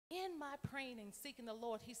my praying and seeking the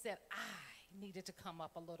Lord, he said, I needed to come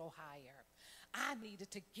up a little higher. I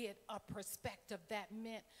needed to get a perspective that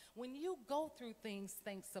meant when you go through things,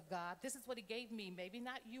 thanks of God, this is what he gave me, maybe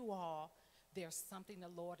not you all, there's something the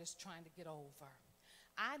Lord is trying to get over.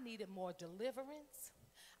 I needed more deliverance.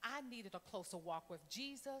 I needed a closer walk with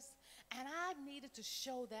Jesus, and I needed to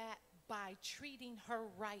show that by treating her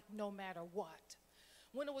right no matter what.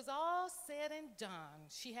 When it was all said and done,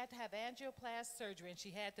 she had to have angioplasty surgery and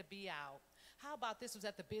she had to be out. How about this was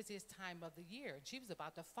at the busiest time of the year? She was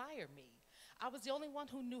about to fire me. I was the only one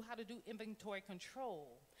who knew how to do inventory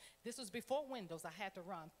control. This was before Windows. I had to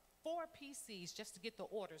run 4 PCs just to get the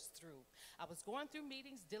orders through. I was going through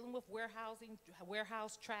meetings, dealing with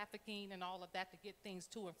warehouse trafficking and all of that to get things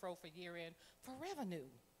to and fro for year end for revenue.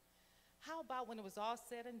 How about when it was all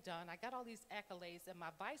said and done, I got all these accolades, and my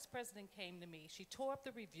vice president came to me. She tore up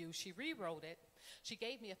the review. She rewrote it. She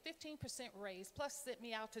gave me a 15% raise, plus sent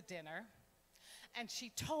me out to dinner. And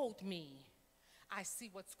she told me, I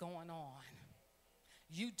see what's going on.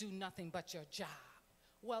 You do nothing but your job.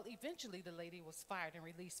 Well, eventually the lady was fired and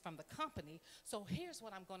released from the company. So here's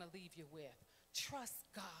what I'm going to leave you with. Trust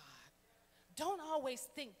God. Don't always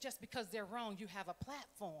think just because they're wrong you have a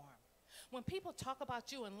platform. When people talk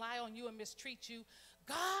about you and lie on you and mistreat you,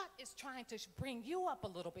 God is trying to bring you up a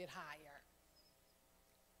little bit higher.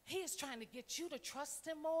 He is trying to get you to trust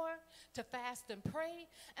him more, to fast and pray,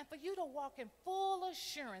 and for you to walk in full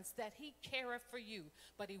assurance that he careth for you.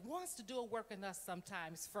 But he wants to do a work in us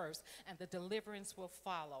sometimes first, and the deliverance will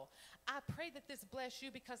follow. I pray that this bless you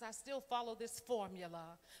because I still follow this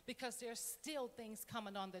formula, because there's still things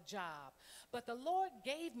coming on the job. But the Lord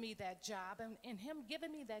gave me that job, and in him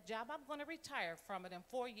giving me that job, I'm going to retire from it in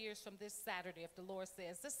 4 years from this Saturday if the Lord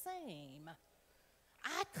says the same.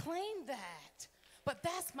 I claim that. But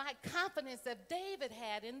that's my confidence that David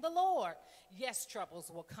had in the Lord. Yes,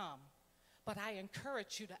 troubles will come, but I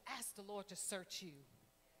encourage you to ask the Lord to search you.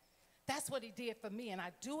 That's what he did for me, and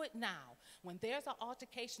I do it now. When there's an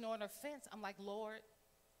altercation or an offense, I'm like, Lord,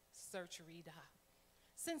 search Rita.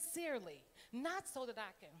 Sincerely, not so that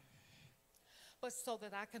I can, but so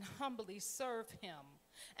that I can humbly serve him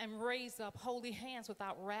and raise up holy hands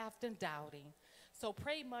without wrath and doubting. So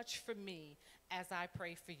pray much for me as I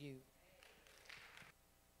pray for you.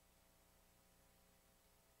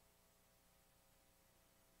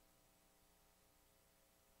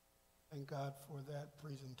 Thank God for that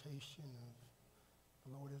presentation of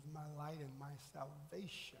the Lord is my light and my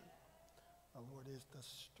salvation. The Lord is the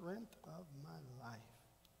strength of my life.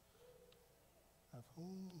 Of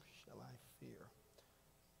whom shall I fear?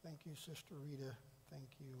 Thank you, Sister Rita.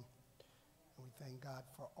 Thank you. And we thank God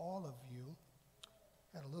for all of you.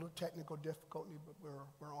 Had a little technical difficulty, but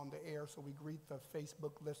we're on the air, so we greet the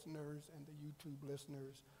Facebook listeners and the YouTube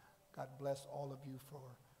listeners. God bless all of you for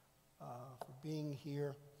being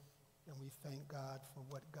here. And we thank God for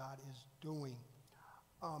what God is doing.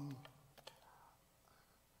 So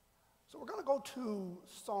we're going to go to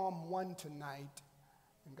Psalm 1 tonight.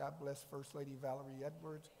 And God bless First Lady Valerie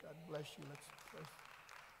Edwards. God bless you. Let's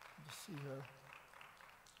see her.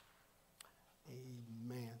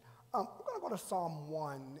 Amen. We're going to go to Psalm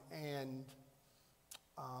 1. And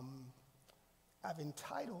I've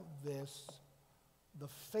entitled this, The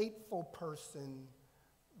Faithful Person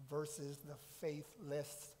versus the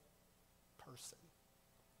Faithless Person.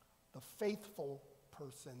 The faithful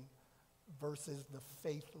person versus the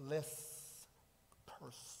faithless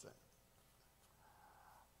person.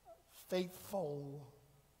 Faithful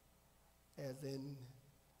as in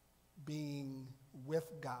being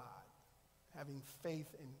with God, having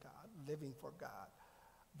faith in God, living for God,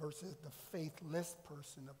 versus the faithless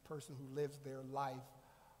person, a person who lives their life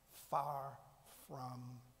far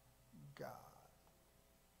from God.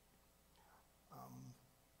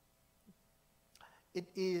 It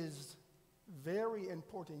is very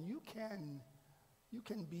important. You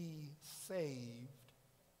can be saved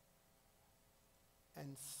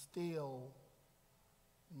and still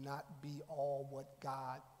not be all what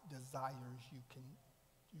God desires you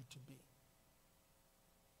to be.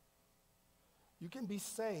 You can be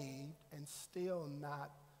saved and still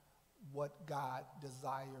not what God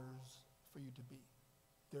desires for you to be.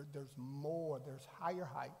 There's more, there's higher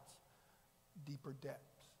heights, deeper depths.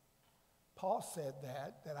 Paul said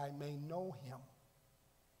that I may know him.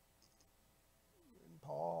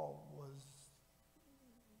 And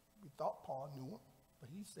we thought Paul knew him, but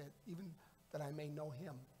he said, even that I may know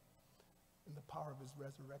him in the power of his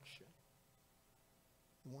resurrection.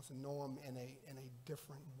 He wants to know him in a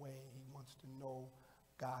different way. He wants to know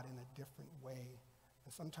God in a different way.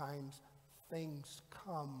 And sometimes things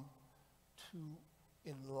come to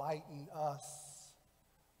enlighten us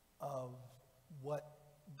of what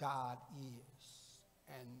God is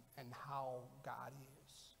and how God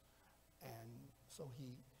is. And so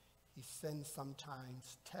he sends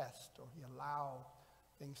sometimes tests, or he allows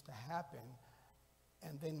things to happen.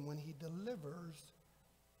 And then when he delivers,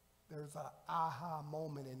 there's an aha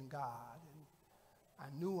moment in God. And I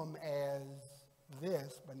knew him as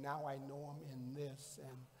this, but now I know him in this.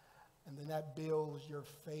 And then that builds your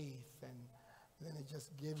faith, and then it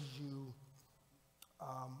just gives you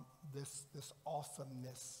this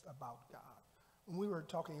awesomeness about God. When we were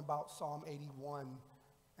talking about Psalm 81,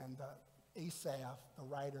 and Asaph, the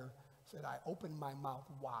writer, said, I opened my mouth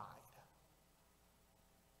wide.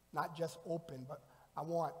 Not just open, but I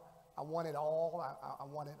want it all. I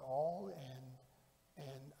want it all,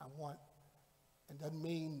 and I want, it doesn't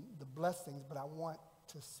mean the blessings, but I want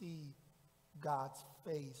to see God's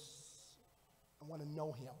face. I want to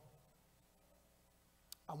know him.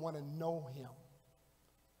 I want to know him,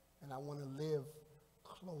 and I want to live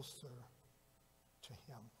closer to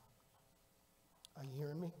him. Are you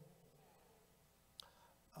hearing me?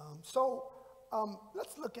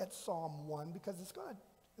 Let's look at Psalm 1, because it's going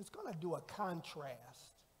to do a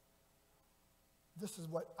contrast. This is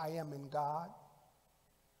what I am in God,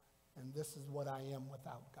 and this is what I am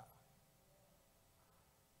without God.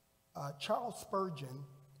 Charles Spurgeon,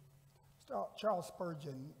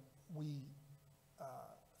 we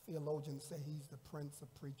theologians say he's the prince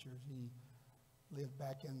of preachers. He lived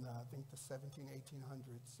back in, I think, the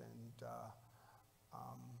 1800s, and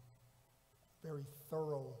very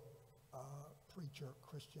thorough preacher,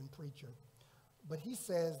 Christian preacher. But he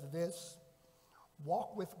says this: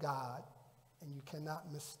 walk with God, and you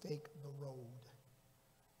cannot mistake the road.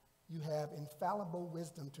 You have infallible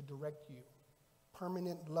wisdom to direct you,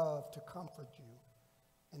 permanent love to comfort you,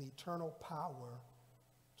 and eternal power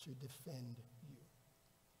to defend you.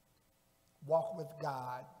 Walk with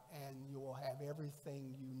God, and you will have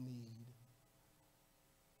everything you need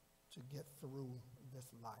to get through this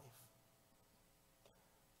life.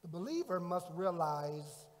 The believer must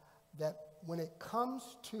realize that when it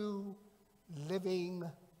comes to living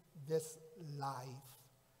this life,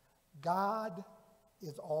 God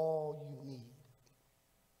is all you need.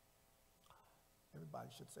 Everybody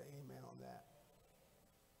should say amen on that.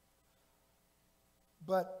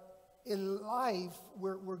 But in life,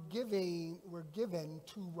 we're given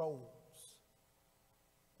two roads.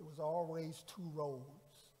 There was always two roads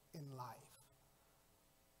in life.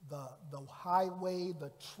 The highway,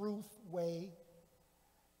 the truth way,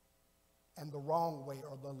 and the wrong way,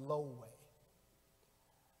 or the low way.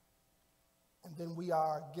 And then we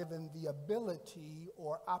are given the ability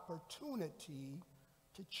or opportunity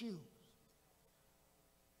to choose.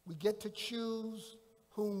 We get to choose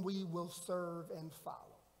whom we will serve and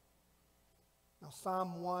follow. Now,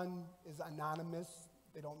 Psalm 1 is anonymous.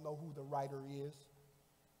 They don't know who the writer is.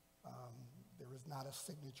 There is not a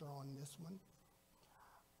signature on this one.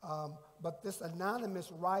 But this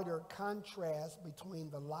anonymous writer contrasts between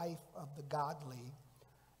the life of the godly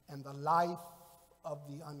and the life of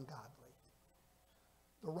the ungodly.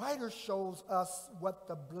 The writer shows us what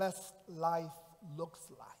the blessed life looks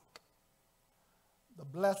like. The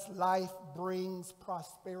blessed life brings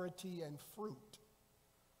prosperity and fruit.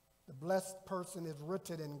 The blessed person is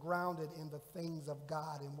rooted and grounded in the things of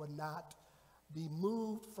God and will not be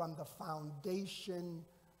moved from the foundation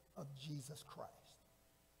of Jesus Christ.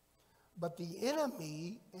 But the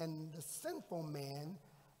enemy and the sinful man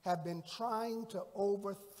have been trying to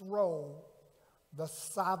overthrow the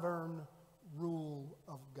sovereign rule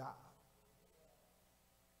of God.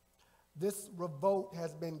 This revolt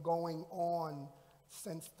has been going on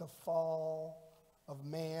since the fall of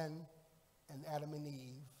man and Adam and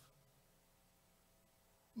Eve.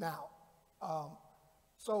 Now,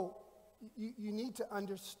 so you need to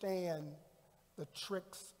understand the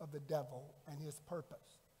tricks of the devil and his purpose.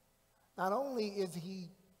 Not only is he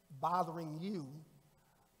bothering you,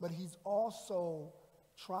 but he's also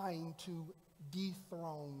trying to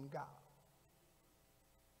dethrone God.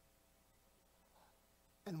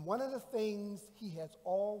 And one of the things he has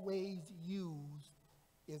always used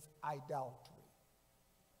is idolatry.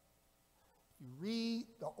 If you read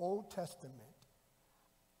the Old Testament,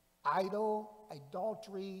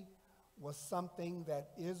 idolatry was something that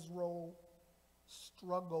Israel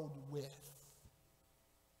struggled with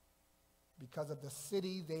because of the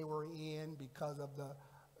city they were in, because of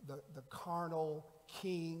the carnal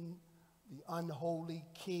king, the unholy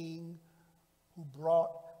king who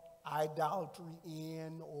brought idolatry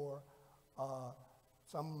in, or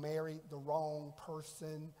some married the wrong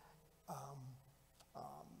person. I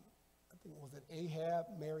think, was it Ahab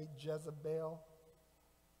married Jezebel?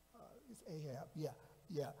 It's Ahab, yeah.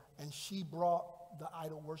 Yeah, and she brought the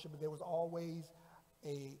idol worship. There was always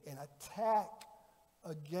an attack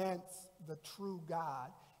against the true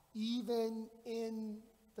God. Even in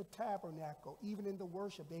the tabernacle, even in the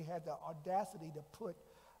worship, they had the audacity to put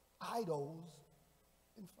idols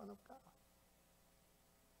in front of God.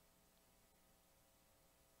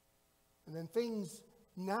 And then things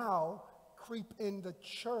now creep in the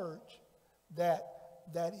church that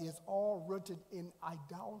is all rooted in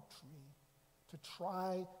idolatry to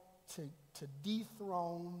try to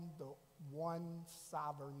dethrone the one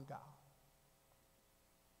sovereign God.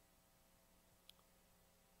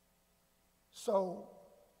 So,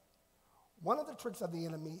 one of the tricks of the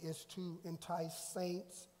enemy is to entice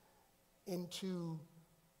saints into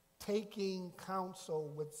taking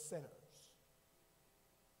counsel with sinners.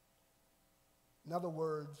 In other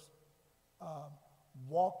words,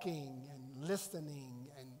 walking and listening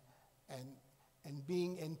and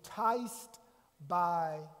being enticed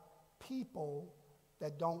by people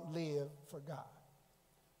that don't live for God.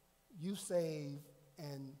 You save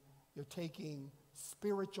and you're taking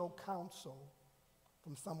spiritual counsel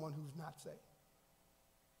from someone who's not saved.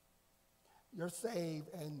 You're saved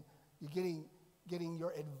and you're getting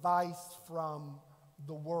your advice from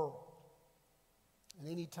the world. And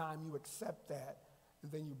anytime you accept that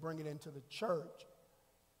and then you bring it into the church,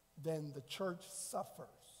 then the church suffers.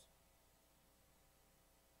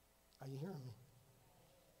 Are you hearing me?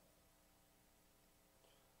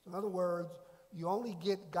 So in other words, you only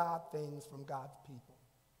get God things from God's people.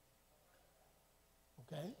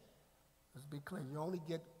 Okay? Let's be clear. You only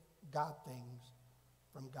get God things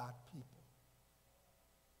from God's people.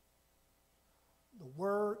 The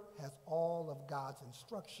Word has all of God's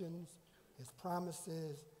instructions, His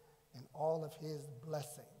promises, and all of His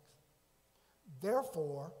blessings.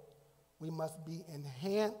 Therefore, we must be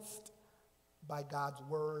enhanced by God's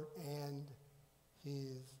Word and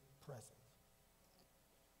His presence.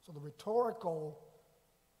 So the rhetorical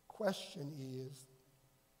question is,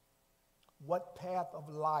 what path of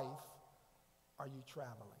life are you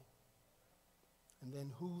traveling? And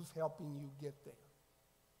then who's helping you get there?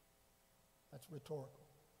 That's rhetorical.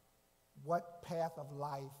 What path of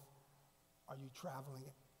life are you traveling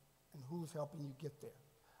and who's helping you get there?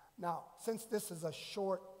 Now, since this is a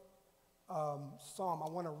short psalm, I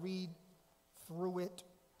want to read through it,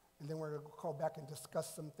 and then we're going to go back and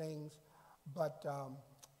discuss some things. But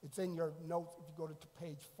it's in your notes if you go to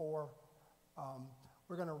page 4.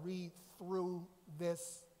 We're going to read through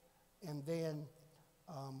this, and then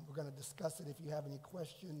we're going to discuss it. If you have any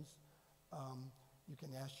questions, you can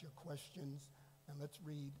ask your questions. And let's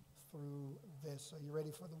read through this. Are you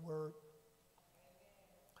ready for the word?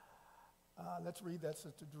 Let's read that,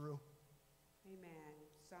 Sister Drew. Amen.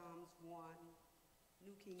 Psalms 1,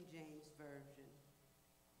 New King James Version.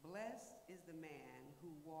 Blessed is the man who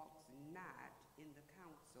walks not in the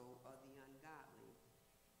counsel of the ungodly,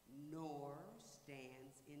 nor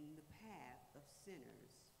stands in the path of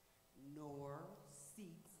sinners, nor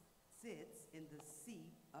sits in the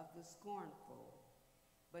seat of the scornful.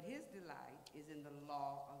 But his delight is in the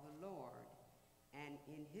law of the Lord, and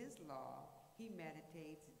in his law he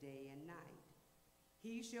meditates day and night.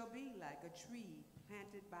 He shall be like a tree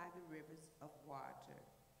planted by the rivers of water,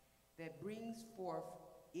 that brings forth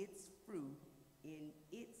its fruit in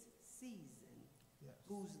its season, yes,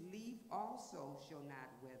 whose leaf also shall not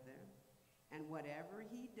wither, and whatever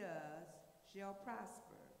he does shall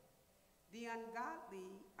prosper. The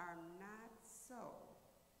ungodly are not so,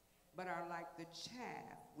 but are like the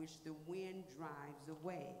chaff which the wind drives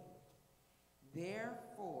away.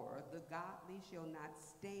 Therefore the godly shall not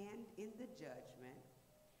stand in the judgment,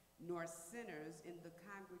 nor sinners in the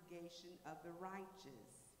congregation of the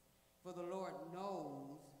righteous. For the Lord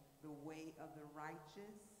knows the way of the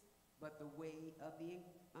righteous, but the way of the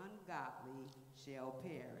ungodly shall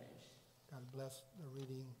perish. God bless the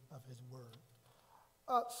reading of his word.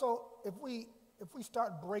 So if we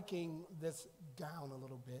start breaking this down a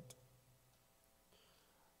little bit,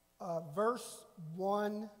 verse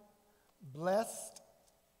 1, blessed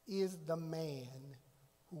is the man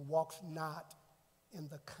who walks not in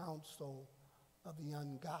the counsel of the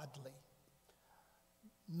ungodly,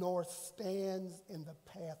 nor stands in the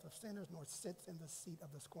path of sinners, nor sits in the seat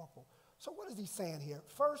of the scornful. So what is he saying here?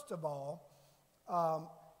 First of all,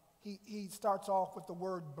 he starts off with the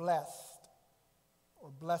word blessed, or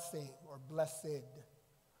blessing, or blessed,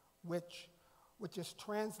 which is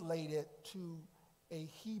translated to a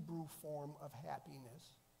Hebrew form of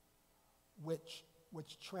happiness, which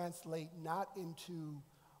translate not into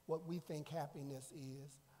what we think happiness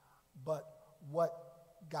is, but what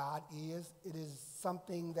God is. It is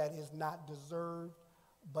something that is not deserved,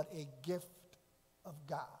 but a gift of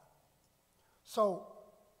God. So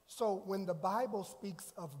when the Bible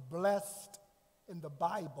speaks of blessed in the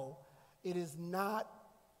Bible, it is not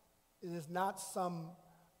some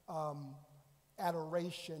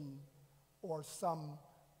adoration or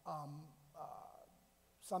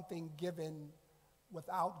something given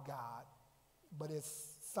without God, but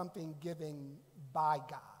it's something given by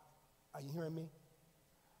God. Are you hearing me?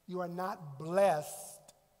 You are not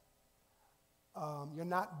blessed. You're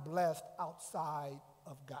not blessed outside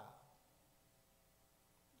of God.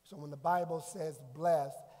 So when the Bible says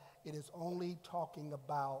blessed, it is only talking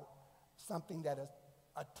about something that is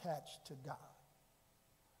attached to God.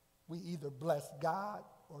 We either bless God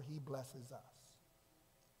or he blesses us.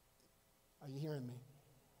 Are you hearing me?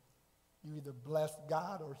 You either bless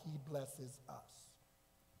God or he blesses us.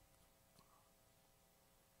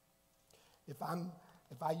 If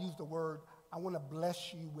I use the word, I want to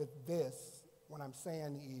bless you with this, what I'm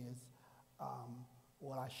saying is,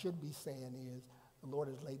 what I should be saying is, the Lord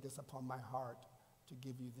has laid this upon my heart to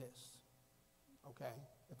give you this. Okay?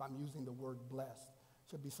 If I'm using the word blessed,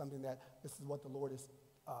 it should be something that this is what the Lord is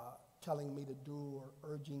telling me to do or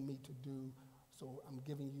urging me to do. So I'm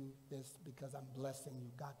giving you this because I'm blessing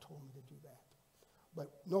you. God told me to do that.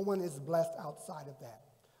 But no one is blessed outside of that.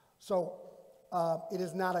 So it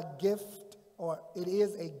is not a gift, or it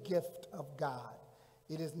is a gift of God.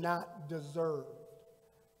 It is not deserved,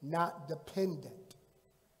 not dependent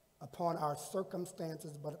upon our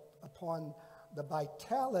circumstances, but upon the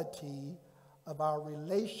vitality of our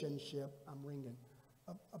relationship.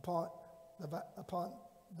 Upon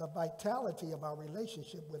the vitality of our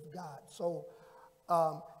relationship with God. So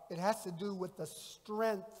it has to do with the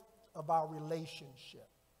strength of our relationship.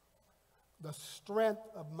 The strength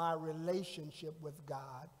of my relationship with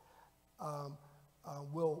God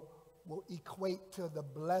will equate to the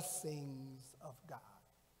blessings of God.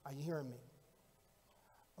 Are you hearing me?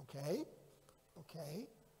 Okay.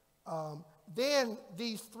 Then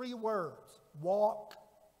these three words: walk,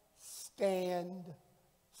 stand,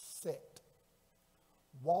 sit.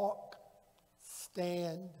 Walk,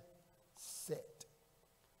 stand, sit.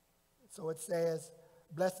 So it says,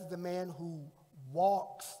 blessed is the man who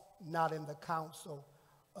walks not in the counsel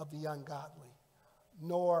of the ungodly,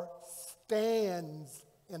 nor stands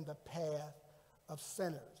in the path of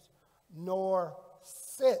sinners, nor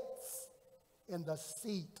sits in the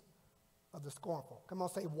seat of the scornful. Come on,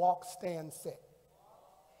 say walk, stand, sit.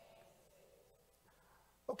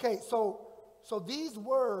 Okay, so these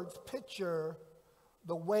words picture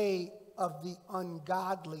the way of the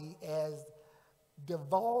ungodly as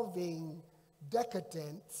devolving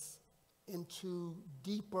decadence into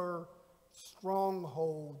deeper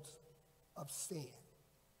strongholds of sin.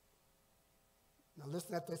 Now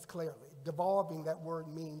listen at this clearly. Devolving, that word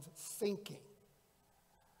means sinking.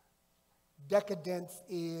 Decadence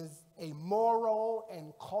is a moral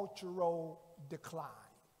and cultural decline.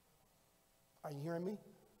 Are you hearing me?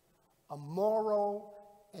 A moral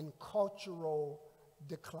and cultural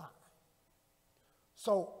decline.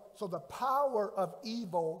 So the power of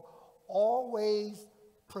evil always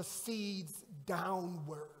proceeds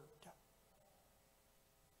downward.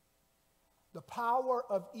 The power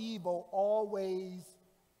of evil always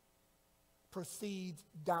proceeds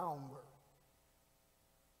downward.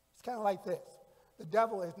 It's kind of like this. The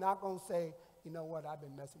devil is not going to say, you know what, I've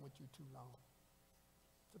been messing with you too long.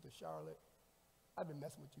 Sister Charlotte, I've been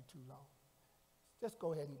messing with you too long. Just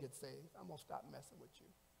go ahead and get saved. I'm going to stop messing with you.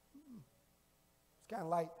 It's kind of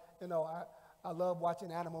like, I love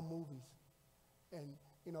watching animal movies. And,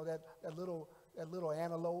 that little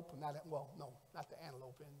antelope, not the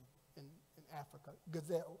antelope in Africa,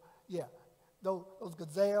 gazelle. Yeah, those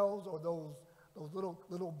gazelles or those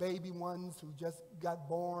little baby ones who just got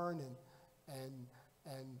born and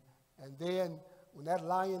then when that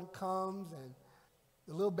lion comes and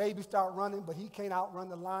the little baby start running, but he can't outrun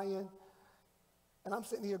the lion. And I'm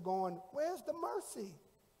sitting here going, where's the mercy?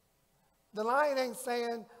 The lion ain't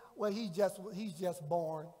saying, well, he's just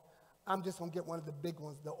born. I'm just going to get one of the big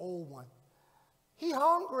ones, the old one. He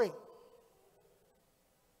hungry.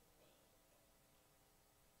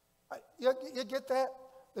 You get that?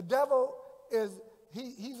 The devil is,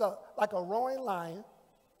 he's like a roaring lion,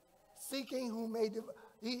 seeking whom may,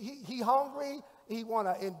 he hungry, he want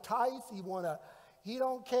to entice, he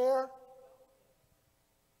don't care.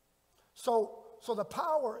 So the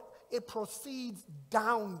power, it proceeds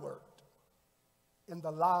downward in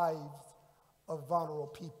the lives of vulnerable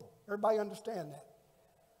people. Everybody understand that?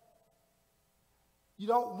 You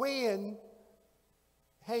don't win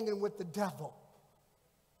hanging with the devil.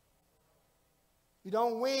 You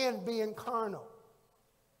don't win being carnal.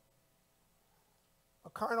 A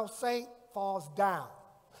carnal saint falls down.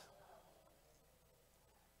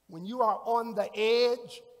 When you are on the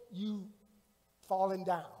edge, you falling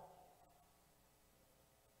down.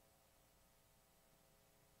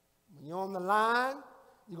 When you're on the line,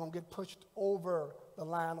 you're going to get pushed over the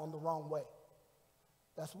line on the wrong way.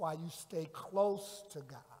 That's why you stay close to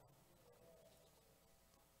God.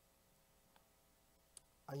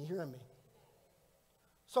 Are you hearing me?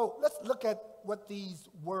 So let's look at what these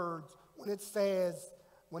words, when it says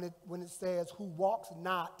who walks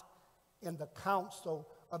not in the counsel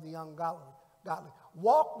of the ungodly.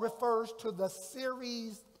 Walk refers to the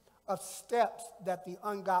series of steps that the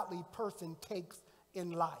ungodly person takes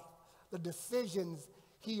in life, the decisions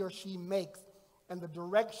he or she makes, and the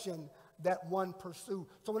direction that one pursues.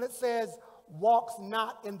 So when it says walks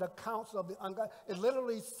not in the counsel of the ungodly, it's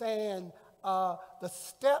literally saying the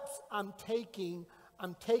steps I'm taking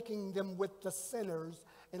them with the sinners,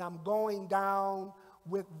 and I'm going down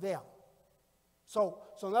with them. So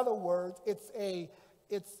in other words, it's a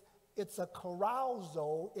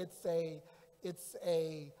carousal. It's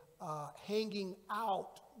a hanging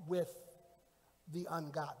out with the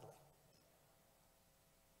ungodly.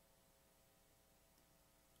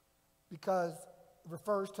 Because it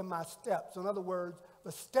refers to my steps. So in other words,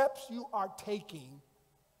 the steps you are taking,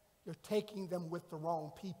 you're taking them with the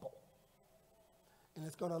wrong people. And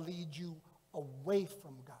it's going to lead you away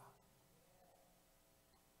from God.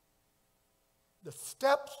 The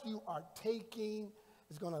steps you are taking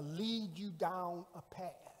is going to lead you down a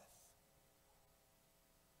path.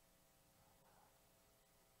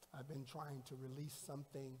 I've been trying to release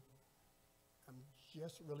something. I'm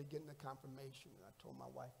just really getting a confirmation. I told my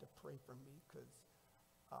wife to pray for me because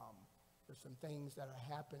there's some things that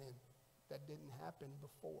are happening that didn't happen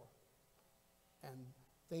before. And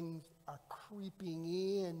things are creeping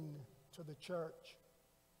in to the church.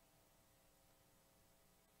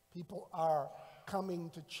 People are coming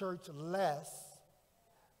to church less,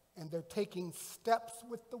 and they're taking steps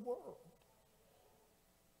with the world.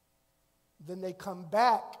 Then they come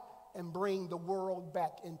back and bring the world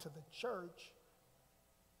back into the church,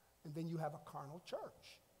 and then you have a carnal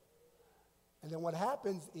church. And then what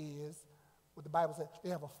happens is, what the Bible says, they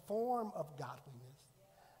have a form of godliness,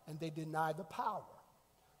 and they deny the power.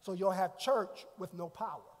 So you'll have church with no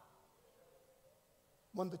power.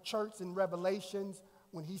 When the church in Revelations,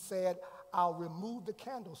 when he said, I'll remove the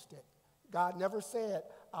candlestick, God never said,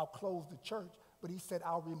 I'll close the church, but he said,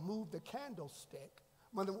 I'll remove the candlestick.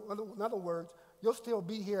 In other words, you'll still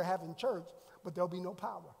be here having church, but there'll be no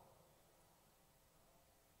power.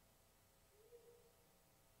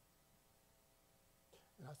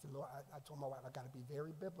 And I said, Lord, I told my wife, I got to be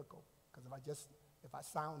very biblical, because if I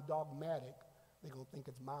sound dogmatic, they're going to think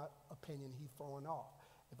it's my opinion he's throwing off.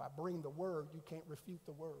 If I bring the word, you can't refute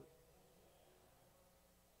the word.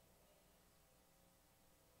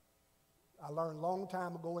 I learned a long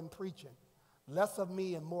time ago in preaching, less of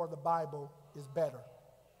me and more of the Bible is better.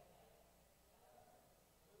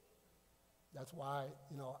 That's why,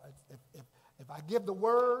 if I give the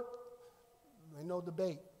word, there's no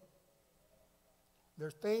debate.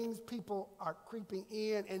 There's things people are creeping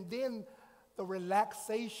in, and then the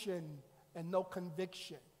relaxation and no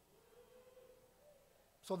conviction.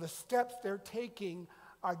 So the steps they're taking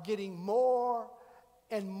are getting more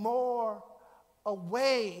and more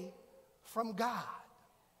away from God.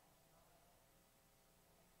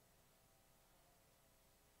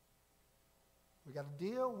 We got to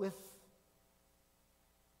deal with,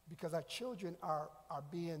 because our children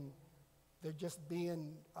they're just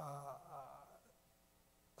being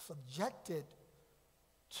subjected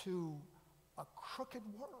to a crooked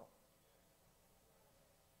world.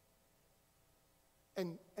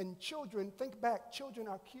 And children, think back, children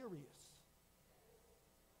are curious.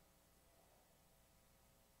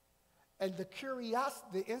 And the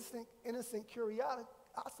innocent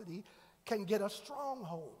curiosity can get a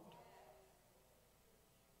stronghold.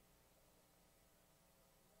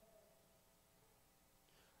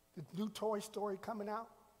 The new Toy Story coming out,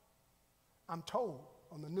 I'm told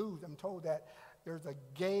on the news, that there's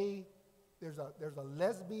a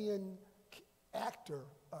lesbian actor.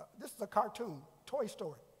 This is a cartoon, Toy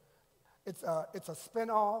Story. It's a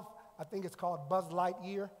spinoff. I think it's called Buzz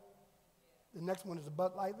Lightyear. The next one is a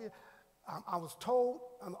Buzz Lightyear. I was told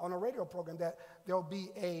on a radio program that there'll be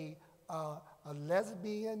a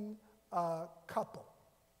lesbian couple,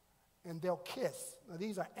 and they'll kiss. Now,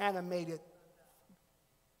 these are animated,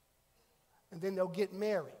 and then they'll get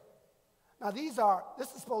married. Now, this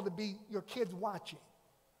is supposed to be your kids watching.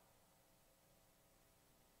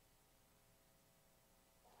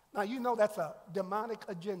 Now, that's a demonic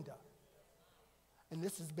agenda. And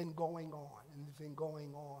this has been going on, and it's been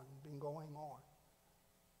going on, and been going on.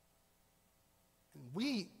 And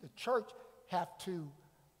we, the church, have to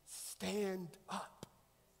stand up.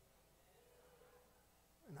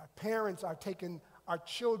 And our parents are taking our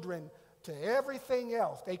children to everything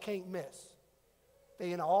else they can't miss.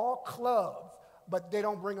 They in all clubs, but they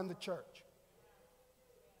don't bring them to church.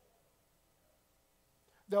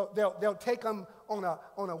 They'll take them on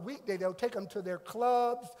a weekday. They'll take them to their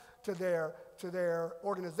clubs, to their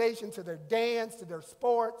organization, to their dance, to their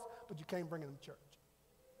sports, but you can't bring them to church.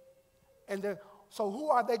 And then, so who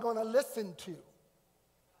are they going to listen to?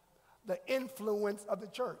 The influence of the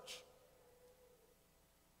church.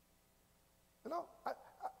 You know,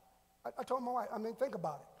 I told my wife, I mean, think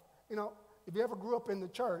about it. You know, if you ever grew up in the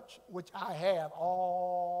church, which I have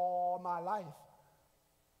all my life,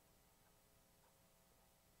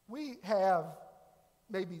 we have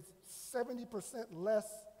maybe 70% less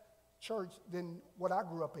church than what I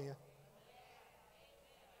grew up in.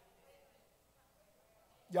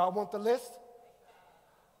 Y'all want the list?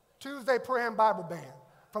 Tuesday prayer and Bible band.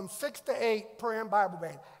 From 6 to 8, prayer and Bible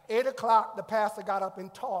band. 8 o'clock, the pastor got up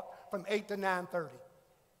and taught from 8 to 9:30.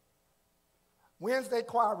 Wednesday,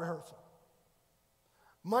 choir rehearsal.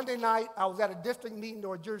 Monday night, I was at a district meeting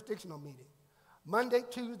or a jurisdictional meeting. Monday,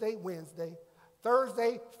 Tuesday, Wednesday.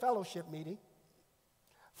 Thursday, fellowship meeting.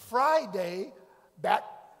 Friday, back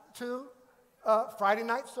to Friday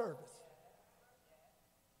night service.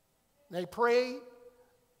 They prayed,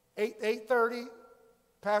 8:30,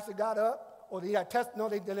 pastor got up, or they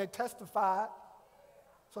testified.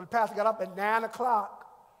 So the pastor got up at 9 o'clock.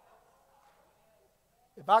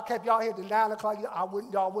 If I kept y'all here till 9 o'clock,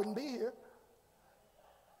 y'all wouldn't be here.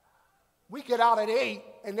 We get out at 8,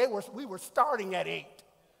 and we were starting at 8.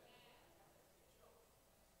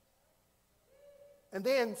 And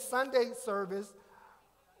then Sunday service,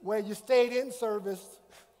 where you stayed in service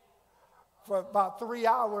for about 3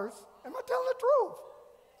 hours. Am I telling the truth?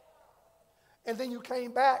 And then you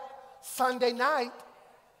came back Sunday night.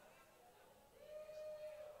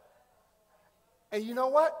 And you know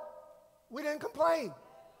what? We didn't complain,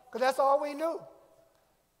 because that's all we knew.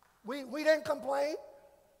 We didn't complain.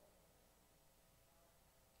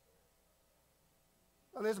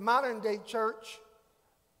 Well, this modern day church,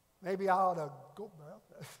 maybe I ought to go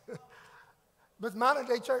back. But modern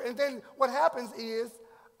day church, and then what happens is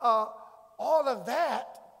all of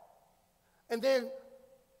that, and then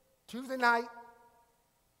Tuesday night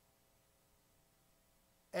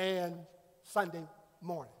and Sunday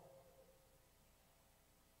morning.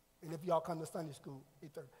 And if y'all come to Sunday school,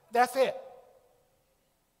 8:30. That's it.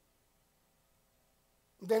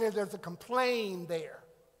 Then there's a complaint there.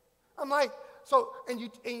 I'm like, so, and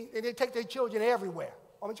they take their children everywhere.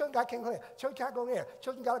 Oh, my children can't go there. Children can't go there.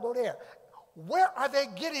 Children got to go there. Where are they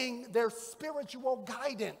getting their spiritual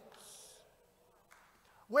guidance?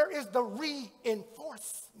 Where is the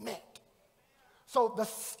reinforcement? So the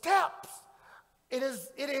steps, it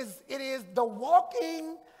is the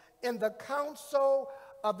walking in the counsel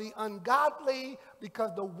of the ungodly,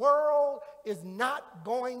 because the world is not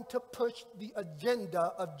going to push the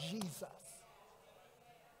agenda of Jesus.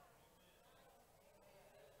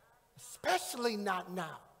 Especially not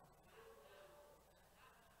now.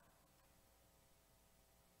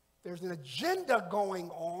 There's an agenda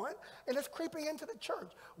going on, and it's creeping into the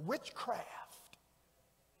church. Witchcraft,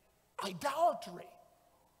 idolatry.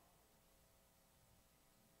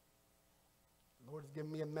 The Lord has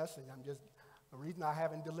given me a message. The reason I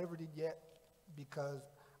haven't delivered it yet, because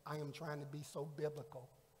I am trying to be so biblical,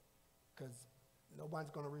 because no one's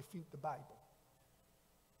going to refute the Bible.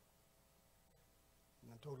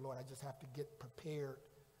 And I told the Lord, I just have to get prepared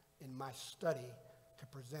in my study to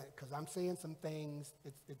present, because I'm seeing some things,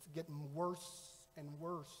 it's getting worse and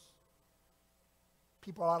worse.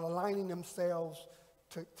 People are aligning themselves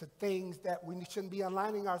to things that we shouldn't be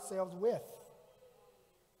aligning ourselves with.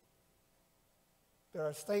 There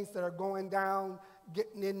are saints that are going down,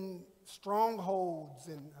 getting in strongholds,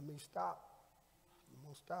 and stop. I'm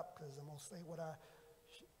going to stop, because I'm going to say what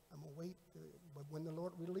I'm going to wait, but when the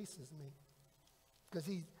Lord releases me. Because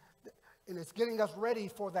and it's getting us ready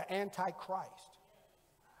for the Antichrist.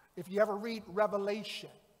 If you ever read Revelation,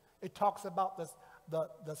 it talks about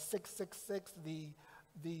the 666,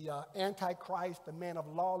 the Antichrist, the man of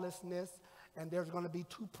lawlessness, and there's going to be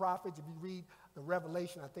 2 prophets. If you read the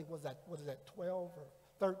Revelation, I think what is that, 12 or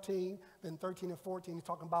 13? Then 13 and 14, he's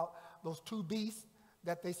talking about those 2 beasts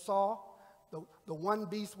that they saw. The one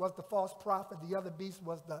beast was the false prophet. The other beast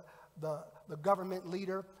was the government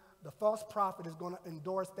leader. The false prophet is going to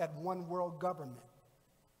endorse that one world government.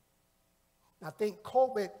 And I think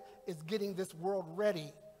COVID is getting this world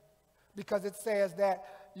ready, because it says that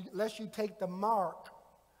unless you take the mark,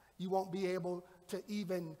 you won't be able to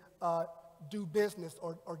even do business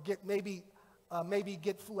or get maybe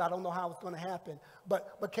get food. I don't know how it's going to happen.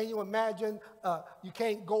 But can you imagine you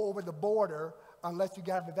can't go over the border unless you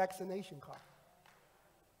got the vaccination card?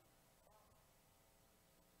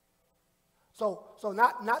 So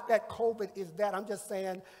not that COVID is that. I'm just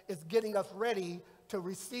saying it's getting us ready to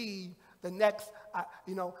receive the next,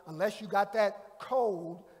 unless you got that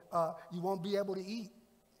code, you won't be able to eat.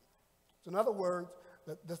 So in other words,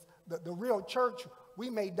 the real church,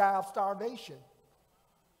 we may die of starvation.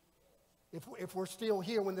 If we're still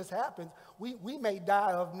here when this happens, we may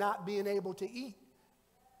die of not being able to eat.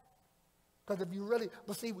 Because if you really,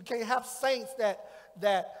 but see, we can't have saints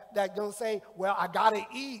that gonna say, well, I gotta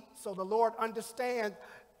eat, so the Lord understands.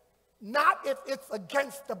 Not if it's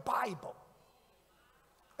against the Bible.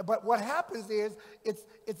 But what happens is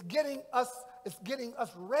it's getting us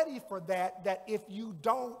ready for that if you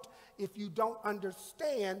don't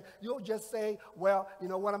understand, you'll just say, well,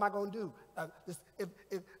 what am I going to do? I'm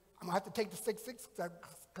going to have to take the 666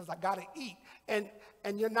 because I got to eat.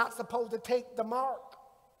 And you're not supposed to take the mark.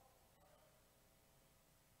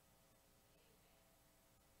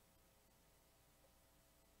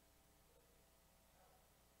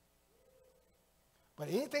 But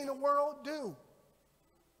anything the world do,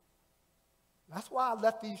 that's why I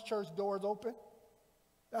left these church doors open.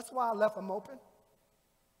 That's why I left them open.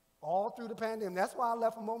 All through the pandemic. That's why I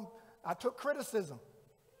left them open. I took criticism.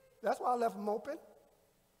 That's why I left them open.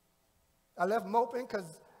 I left them open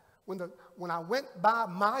because when I went by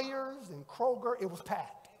Myers and Kroger, it was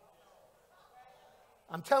packed.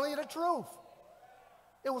 I'm telling you the truth.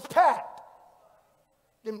 It was packed.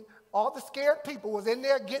 All the scared people was in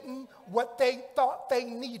there getting what they thought they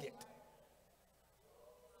needed.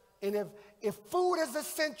 And if food is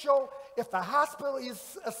essential, if the hospital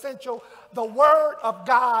is essential, the Word of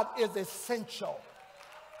God is essential.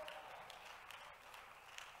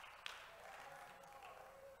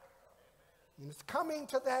 And it's coming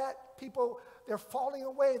to that. People, they're falling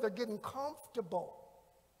away. They're getting comfortable.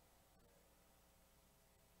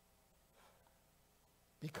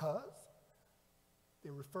 Because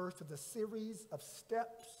it refers to the series of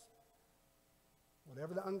steps,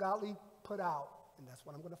 whatever the ungodly put out, and that's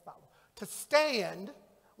what I'm going to follow. To stand,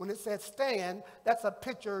 when it says stand, that's a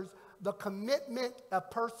picture of the commitment a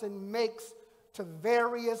person makes to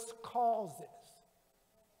various causes.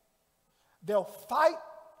 They'll fight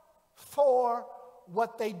for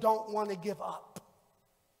what they don't want to give up.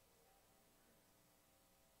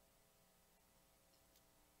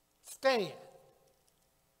 Stand.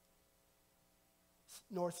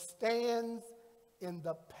 Nor stands in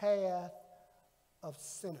the path of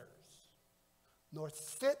sinners, nor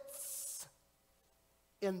sits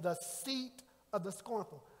in the seat of the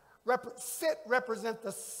scornful. Sit represents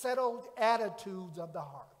the settled attitudes of the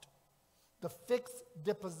heart, the fixed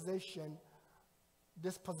disposition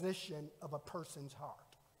of a person's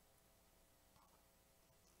heart.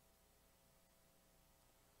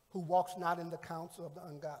 Who walks not in the counsel of the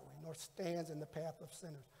ungodly, nor stands in the path of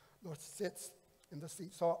sinners, nor sits in the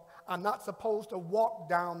seat. So I'm not supposed to walk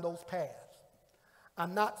down those paths.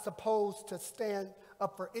 I'm not supposed to stand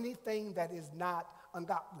up for anything that is not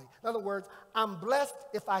ungodly. In other words, I'm blessed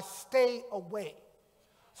if I stay away.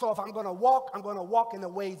 So if I'm going to walk in the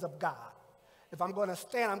ways of God. If I'm going to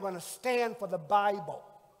stand for the Bible.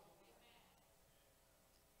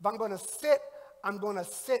 If I'm going to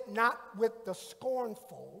sit not with the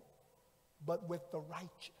scornful, but with the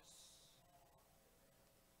righteous.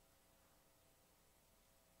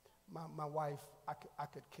 My wife, I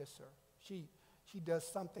could kiss her. She does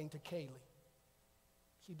something to Kaylee.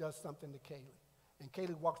 She does something to Kaylee. And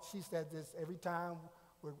Kaylee walks, she says this every time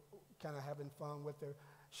we're kind of having fun with her.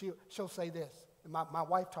 She'll say this. And my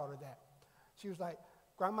wife taught her that. She was like,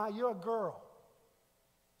 Grandma, you're a girl.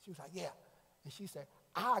 She was like, yeah. And she said,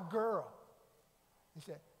 I a girl. And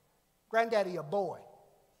she said, Granddaddy a boy.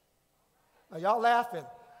 Now y'all laughing.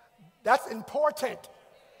 That's important.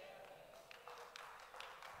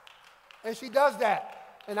 And she does that.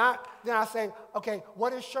 And then I say, okay,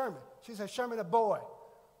 what is Sherman? She says, Sherman a boy.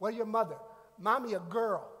 What are your mother? Mommy a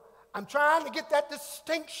girl. I'm trying to get that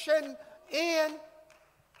distinction in.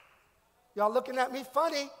 Y'all looking at me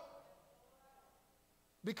funny.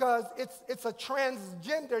 Because it's a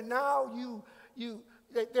transgender. Now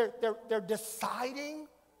they're deciding.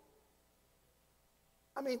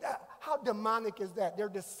 I mean, how demonic is that? They're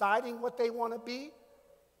deciding what they want to be.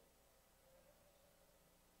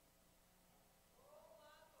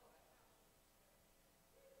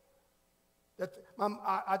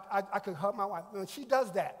 I could hug my wife. When she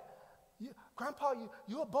does that, Grandpa,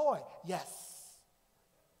 you a boy? Yes.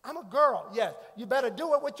 I'm a girl? Yes. You better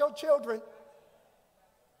do it with your children.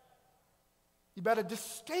 You better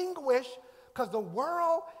distinguish, because the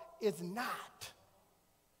world is not.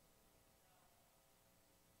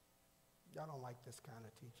 Y'all don't like this kind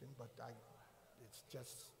of teaching, but it's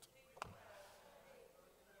just.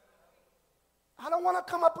 I don't want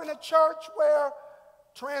to come up in a church where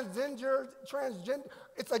transgender,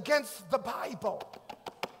 it's against the Bible.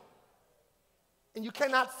 And you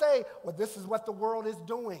cannot say, well, this is what the world is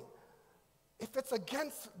doing. If it's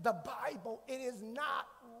against the Bible, it is not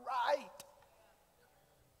right.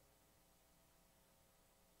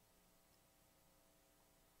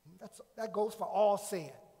 That goes for all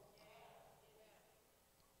sin.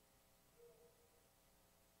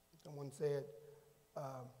 Someone said,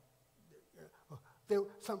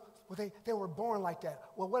 they were born like that.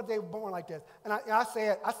 Well, what if they were born like this? And I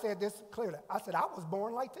said this clearly. I said, I was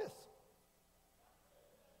born like this.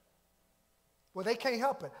 Well, they can't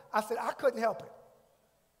help it. I said, I couldn't help it.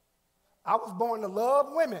 I was born to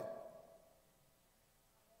love women.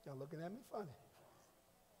 Y'all looking at me funny.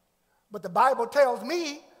 But the Bible tells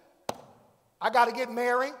me I got to get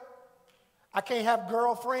married. I can't have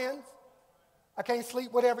girlfriends. I can't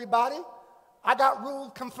sleep with everybody. I got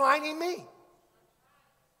rules confining me.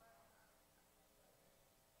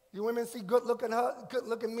 You women see good-looking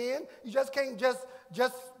men. You just can't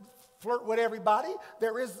just flirt with everybody.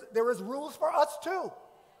 There is rules for us too.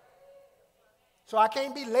 So I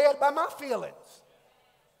can't be led by my feelings.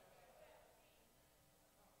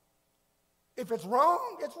 If it's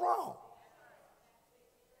wrong, it's wrong.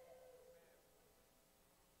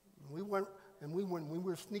 When we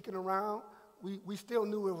were sneaking around, we still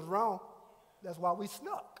knew it was wrong. That's why we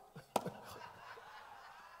snuck.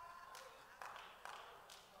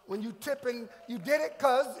 When you tipping, you did it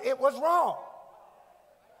because it was wrong.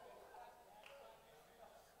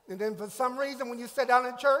 And then for some reason, when you sat down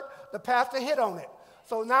in church, the pastor hit on it.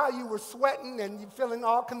 So now you were sweating and you're feeling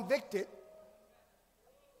all convicted.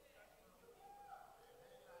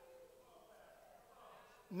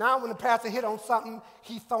 Now when the pastor hit on something,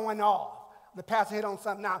 he's throwing off. The pastor hit on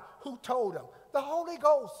something. Now, who told him? The Holy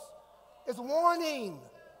Ghost is warning.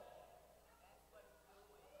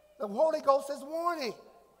 The Holy Ghost is warning.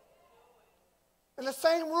 And the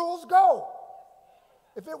same rules go.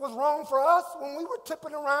 If it was wrong for us when we were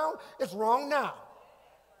tipping around, it's wrong now.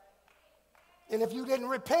 And if you didn't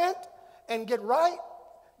repent and get right,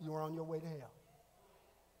 you were on your way to hell.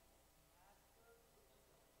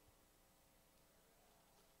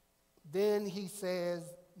 Then he says,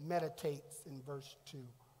 meditates in verse 2.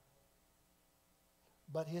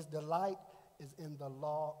 But his delight is in the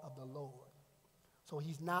law of the Lord. So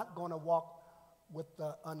he's not going to walk with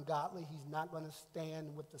the ungodly. He's not going to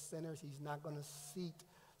stand with the sinners. He's not going to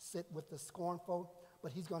sit with the scornful.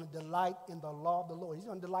 But he's going to delight in the law of the Lord. He's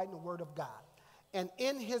going to delight in the word of God. And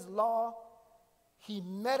in his law, he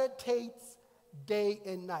meditates day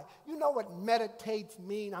and night. You know what meditates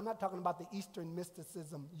mean? I'm not talking about the Eastern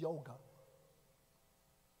mysticism yoga.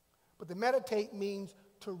 But the meditate means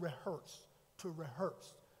to rehearse, to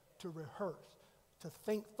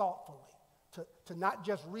think thoughtfully, to not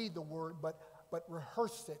just read the word, but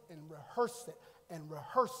rehearse it and rehearse it and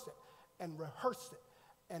rehearse it and rehearse it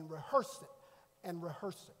and rehearse it and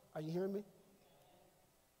rehearse it. Are you hearing me?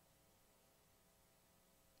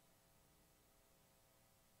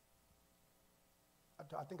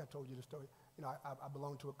 I think I told you the story. You know, I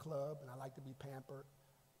belong to a club and I like to be pampered.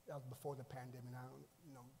 That was before the pandemic. Now,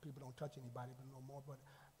 people don't touch anybody no more. But,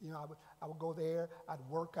 I would go there. I'd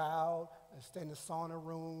work out. I'd stay in the sauna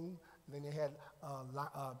room. And then they had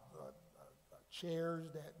chairs,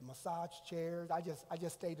 massage chairs. I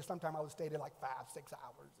just stayed there. Sometimes I would stay there like 5-6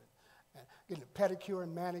 hours and getting a pedicure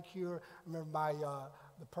and manicure. I remember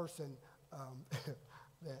the person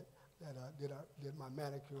that did my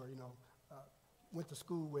manicure. Went to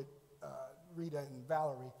school with Rita and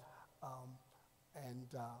Valerie.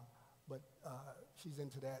 But she's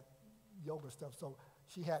into that yoga stuff. So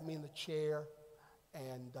she had me in the chair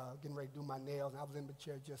and getting ready to do my nails. And I was in the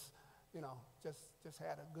chair just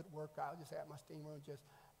had a good workout. Just had my steam room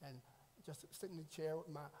and just sitting in the chair with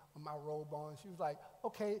my robe on. She was like,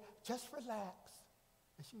 okay, just relax.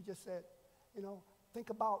 And she just said, think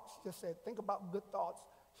about good thoughts.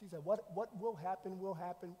 She said, what will happen, will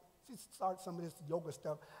happen. She started some of this yoga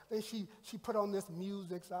stuff. Then she put on this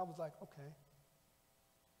music, so I was like, okay.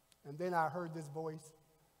 And then I heard this voice,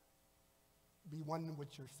 be one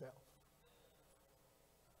with yourself.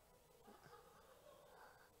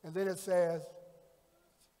 And then it says,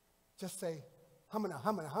 just say, humming.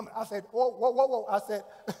 I said, whoa.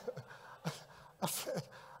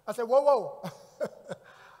 I I said, whoa, whoa.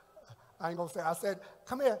 I ain't going to say, I said,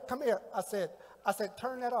 come here, come here. I said,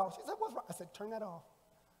 turn that off. She said, what's wrong? I said, turn that off.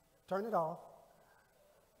 Turn it off.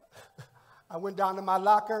 I went down to my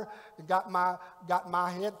locker and got my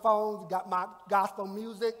headphones, got my gospel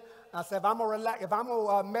music. I said, if I'm going to relax, if I'm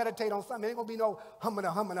going to meditate on something, it ain't going to be no humming.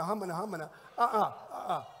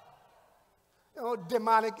 You know,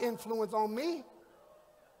 demonic influence on me.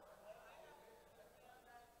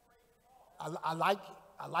 I like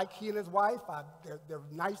he and his wife. They're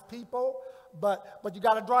nice people, but you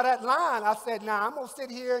got to draw that line. I said, nah, I'm gonna sit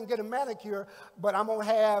here and get a manicure, but I'm gonna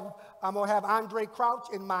have Andre Crouch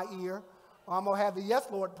in my ear, or I'm gonna have the Yes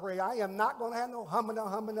Lord prayer. I am not gonna have no humming.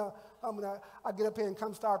 I get up here and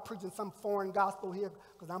come start preaching some foreign gospel here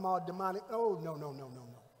because I'm all demonic. Oh, no.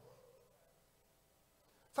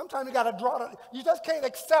 Sometimes you got to draw the. You just can't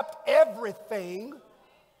accept everything.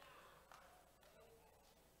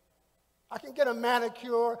 I can get a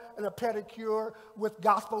manicure and a pedicure with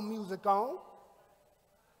gospel music on.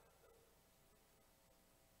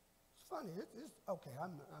 It's funny. It's okay.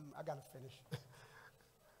 I got to finish.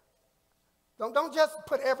 Don't just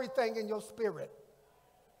put everything in your spirit.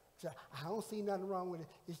 I don't see nothing wrong with it.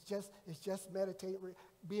 It's just meditate,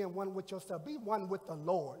 being one with yourself. Be one with the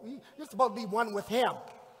Lord. You're supposed to be one with Him.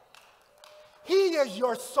 He is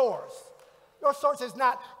your source. Your source is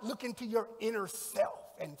not looking to your inner self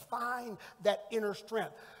and find that inner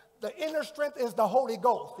strength. The inner strength is the Holy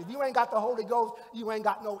Ghost. If you ain't got the Holy Ghost, you ain't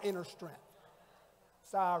got no inner strength.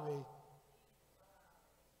 Sorry.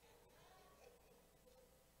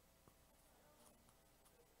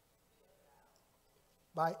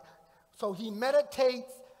 Right? So he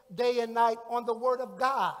meditates day and night on the Word of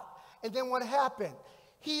God. And then what happened?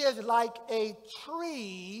 He is like a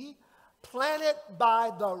tree planted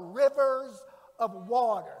by the rivers of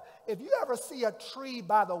water. If you ever see a tree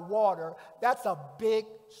by the water, that's a big,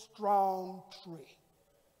 strong tree.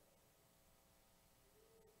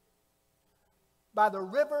 By the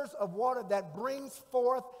rivers of water that brings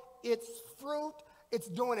forth its fruit. It's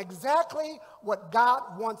doing exactly what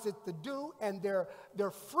God wants it to do, and they're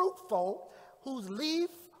fruitful, whose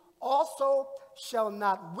leaf also shall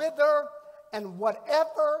not wither, and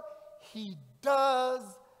whatever he does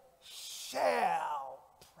shall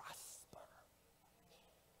prosper.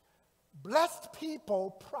 Blessed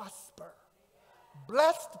people prosper.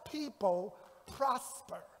 Blessed people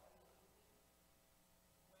prosper.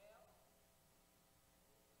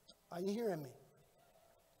 Are you hearing me?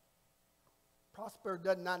 Prosper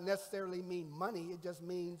does not necessarily mean money. It just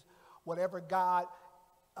means whatever God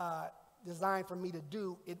designed for me to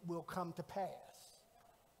do, it will come to pass.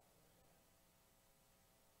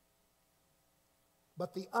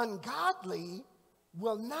 But the ungodly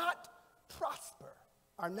will not prosper,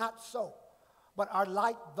 are not so, but are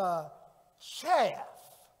like the chaff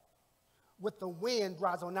with the wind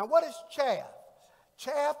drives on. Now, what is chaff?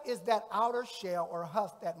 Chaff is that outer shell or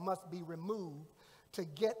husk that must be removed to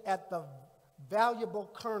get at the valuable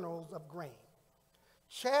kernels of grain.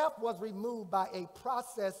 Chaff was removed by a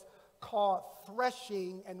process called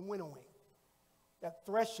threshing and winnowing, that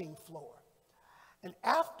threshing floor. And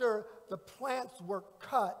after the plants were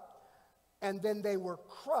cut and then they were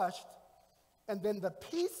crushed, and then the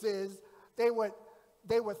pieces, they would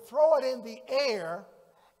throw it in the air,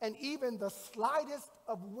 and even the slightest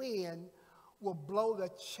of wind will blow the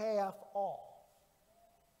chaff off.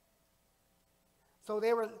 So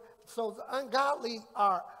the ungodly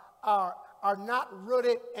are not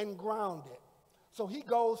rooted and grounded. So he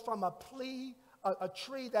goes from a tree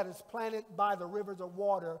that is planted by the rivers of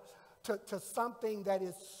water to something that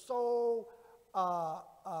is so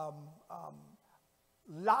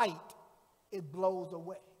light, it blows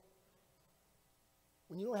away.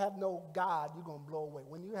 When you don't have no God, you're going to blow away.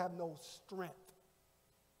 When you have no strength,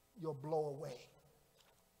 you'll blow away.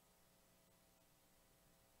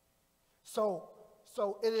 So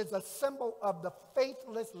it is a symbol of the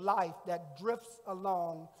faithless life that drifts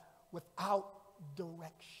along without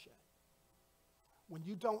direction. When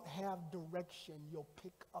you don't have direction, you'll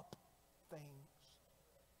pick up things.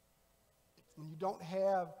 When you don't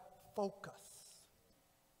have focus,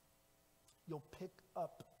 you'll pick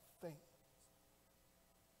up things.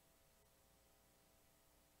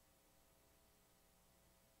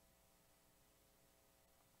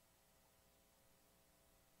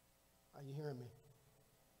 Are you hearing me?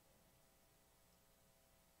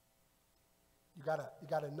 You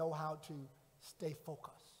gotta know how to stay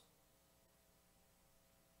focused.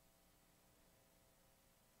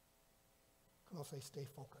 Come on, say stay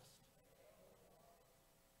focused.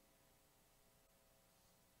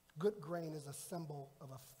 Good grain is a symbol of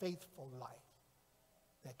a faithful life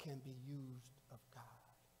that can be used of God.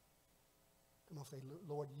 Come on, say,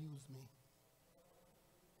 Lord, use me.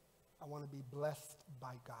 I want to be blessed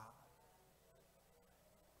by God.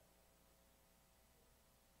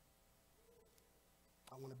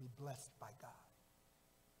 I want to be blessed by God.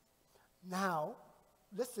 Now,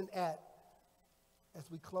 listen as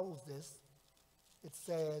we close this, it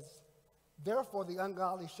says, therefore the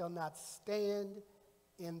ungodly shall not stand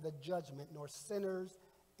in the judgment, nor sinners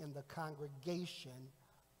in the congregation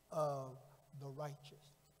of the righteous.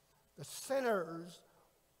 The sinners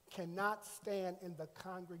cannot stand in the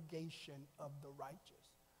congregation of the righteous.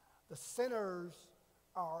 The sinners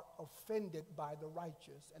are offended by the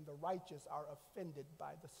righteous, and the righteous are offended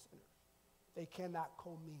by the sinners. They cannot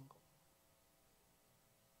commingle.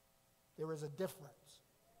 There is a difference.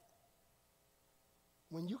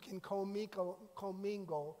 When you can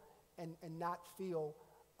commingle and not feel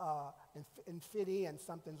and fit in,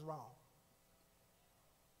 something's wrong.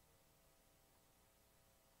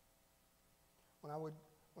 When I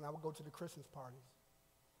would go to the Christmas parties,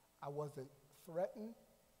 I wasn't threatened.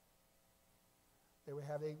 They would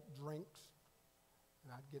have their drinks,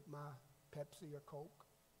 and I'd get my Pepsi or Coke.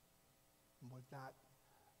 Wasn't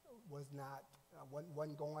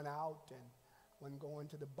going out and wasn't going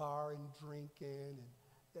to the bar and drinking,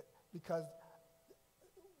 and because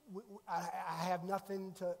I have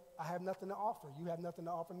nothing to offer. You have nothing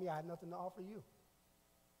to offer me. I have nothing to offer you.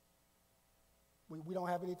 We don't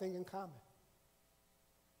have anything in common.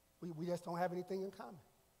 We just don't have anything in common.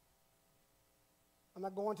 I'm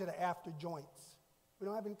not going to the after joints. We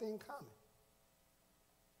don't have anything in common.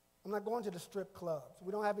 I'm not going to the strip clubs.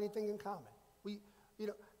 We don't have anything in common.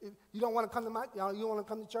 You don't want to come to you don't want to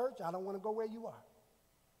come to church? I don't want to go where you are.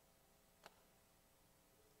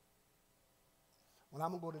 Well, I'm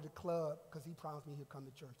going to go to the club because he promised me he'll come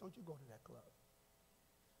to church. Don't you go to that club.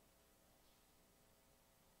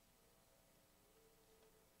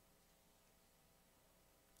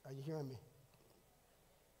 Are you hearing me?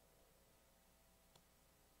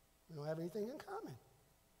 We don't have anything in common.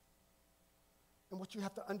 And what you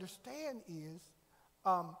have to understand is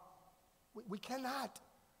we cannot,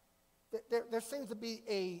 there seems to be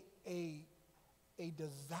a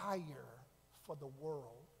desire for the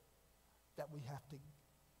world that we have to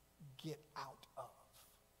get out of.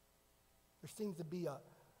 There seems to be I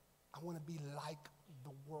want to be like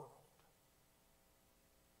the world.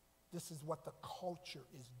 This is what the culture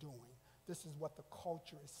is doing. This is what the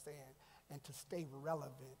culture is saying. And to stay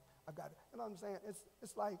relevant, I got it. You know what I'm saying?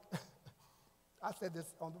 It's like, I said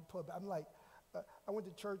this on the pulpit. I'm like, I went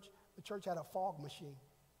to church. The church had a fog machine.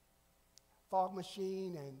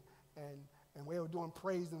 And we were doing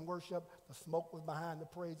praise and worship. The smoke was behind the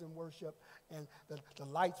praise and worship. And the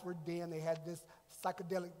lights were dim. They had this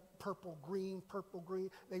psychedelic purple, green.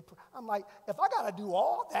 I'm like, if I got to do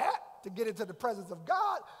all that to get into the presence of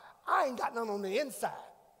God, I ain't got none on the inside.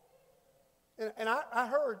 And I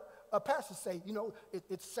heard a pastor say,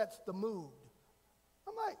 it sets the mood.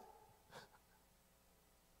 I'm like,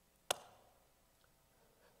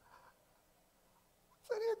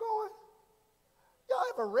 sitting here going, y'all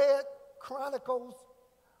ever read Chronicles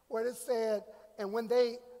where it said, and when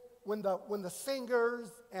the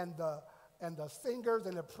singers and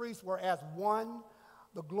the priests were as one,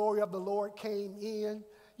 the glory of the Lord came in.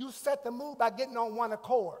 You set the mood by getting on one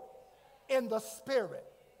accord in the spirit.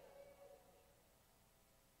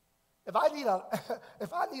 If I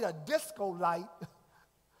need a disco light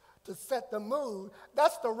to set the mood,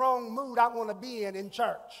 that's the wrong mood I want to be in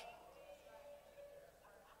church.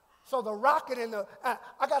 So the rocket I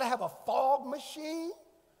got to have a fog machine?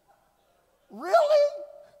 Really?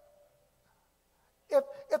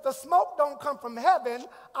 If the smoke don't come from heaven,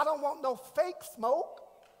 I don't want no fake smoke.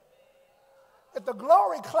 If the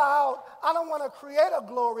glory cloud, I don't want to create a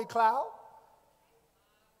glory cloud.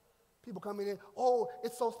 People coming in, oh,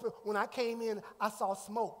 it's so spiritual. When I came in, I saw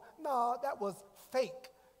smoke. No, that was fake.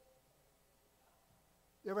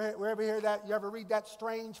 You ever hear that? You ever read that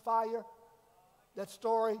Strange Fire? That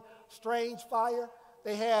story, Strange Fire?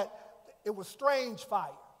 It was strange fire.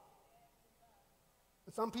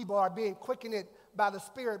 And some people are being quickened by the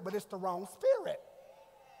Spirit, but it's the wrong spirit.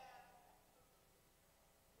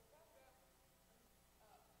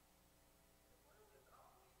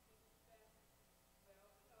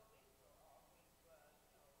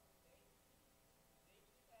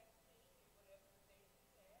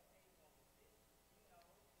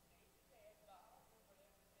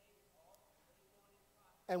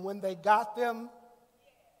 And when they got them,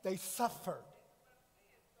 they suffered.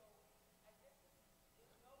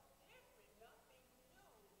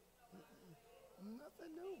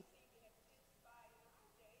 Nothing new.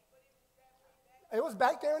 It was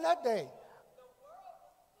back there in that day.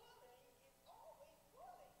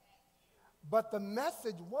 But the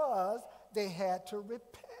message was they had to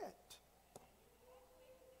repent.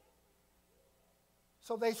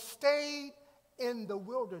 So they stayed in the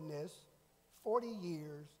wilderness 40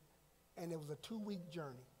 years, and it was a 2-week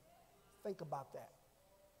journey. Think about that.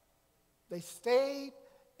 They stayed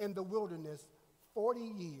in the wilderness 40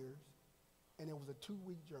 years, and it was a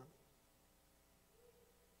 2-week journey.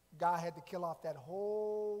 God had to kill off that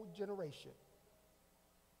whole generation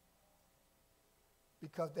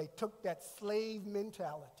because they took that slave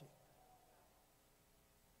mentality.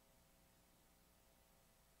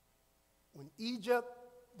 When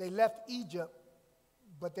they left Egypt,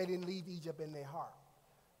 but they didn't leave Egypt in their heart.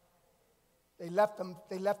 They left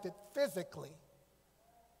it physically,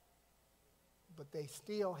 but they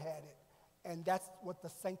still had it. And that's what the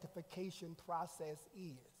sanctification process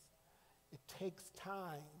is. It takes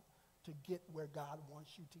time to get where God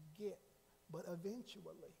wants you to get, but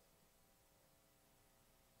eventually,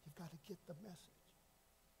 you've got to get the message.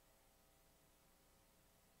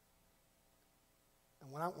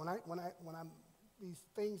 And when I'm these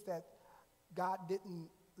things that God didn't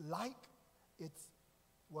like, it's,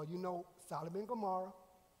 well, you know, Sodom and Gomorrah,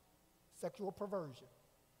 sexual perversion.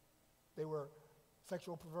 They were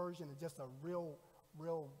sexual perversion and just a real,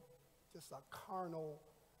 just a carnal,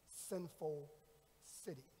 sinful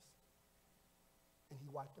cities. And he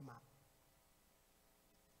wiped them out.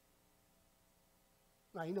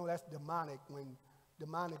 Now, you know that's demonic when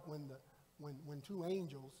two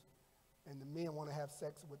angels and the men want to have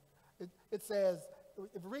sex with, it says,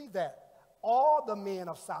 if you read that, all the men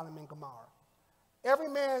of Sodom and Gomorrah, every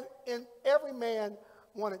man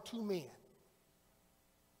wanted 2 men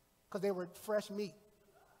because they were fresh meat.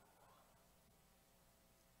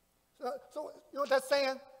 So you know what that's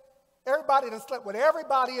saying? Everybody that slept with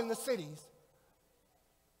everybody in the cities,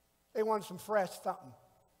 they wanted some fresh something.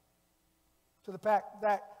 To the fact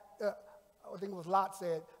that, I think it was Lot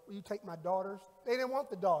said, will you take my daughters? They didn't want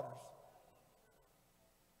the daughters.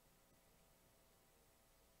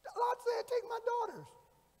 Lot said, take my daughters.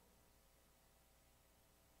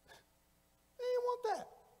 They didn't want that.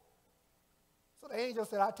 So the angel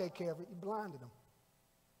said, I'll take care of it. He blinded them.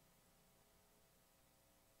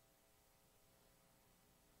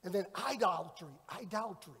 And then idolatry.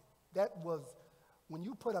 That was when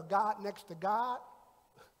you put a God next to God,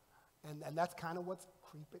 and that's kind of what's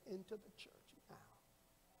creeping into the church now.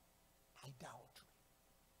 Idolatry.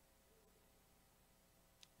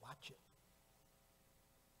 Watch it.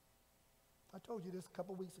 I told you this a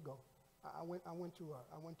couple weeks ago. I went to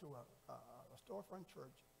a storefront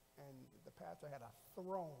church, and the pastor had a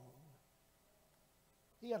throne.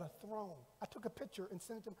 He had a throne. I took a picture and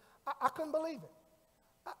sent it to him. I couldn't believe it.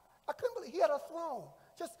 I couldn't believe it. He had a throne.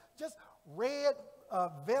 Just red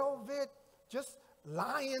velvet, just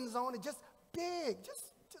lions on it, just big,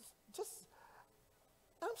 just.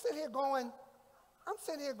 I'm sitting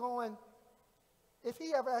here going, if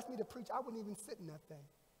he ever asked me to preach, I wouldn't even sit in that thing.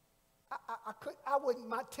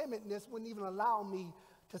 My timidness wouldn't even allow me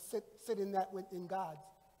to sit in that in God's.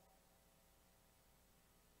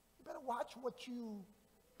 You better watch what you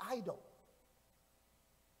idol.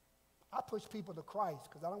 I push people to Christ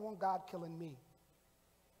because I don't want God killing me.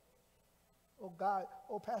 Oh God,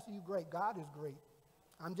 oh Pastor, you great. God is great.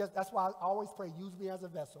 That's why I always pray, use me as a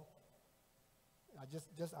vessel.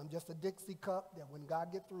 I'm just a Dixie cup that when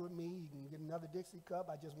God gets through with me, he can get another Dixie cup.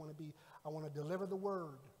 I want to deliver the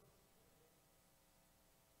word.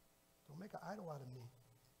 Don't make an idol out of me.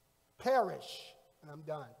 Perish, and I'm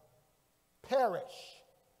done. Perish.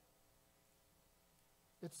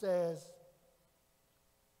 It says,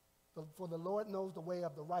 for the Lord knows the way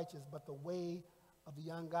of the righteous, but the way of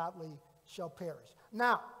the ungodly shall perish.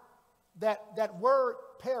 Now, that word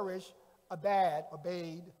perish,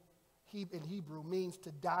 obeyed, in Hebrew, means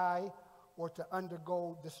to die or to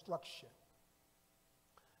undergo destruction.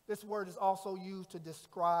 This word is also used to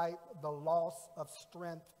describe the loss of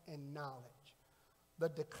strength and knowledge, the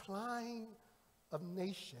decline of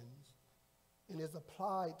nations, and is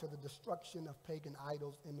applied to the destruction of pagan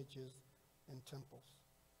idols, images, and temples.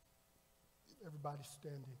 Everybody's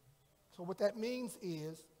standing. So what that means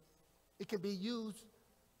is it can be used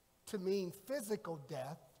to mean physical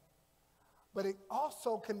death, but it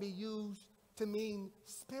also can be used to mean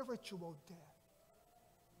spiritual death.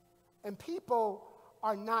 And people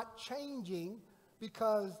are not changing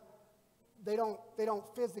because they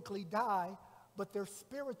don't physically die, but they're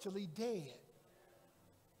spiritually dead.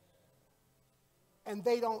 And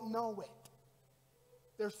they don't know it.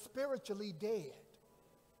 They're spiritually dead.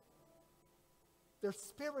 They're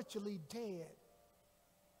spiritually dead.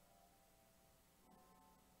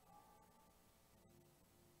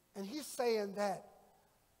 And he's saying that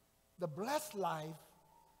The blessed life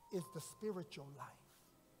is the spiritual life.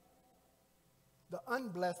 The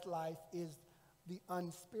unblessed life is the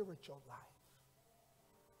unspiritual life.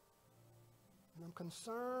 And I'm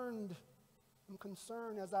concerned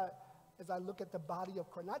as I look at the body of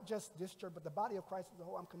Christ, not just this church, but the body of Christ as a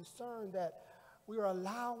whole. I'm concerned that we are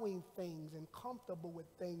allowing things and comfortable with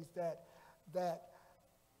things that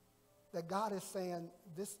God is saying,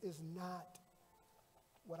 this is not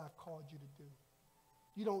what I've called you to do.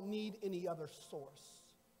 You don't need any other source.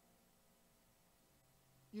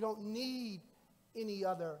 You don't need any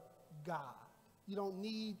other God. You don't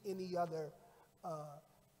need any other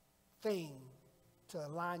thing to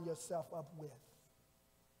align yourself up with.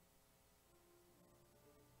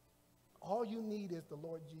 All you need is the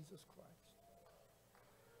Lord Jesus Christ.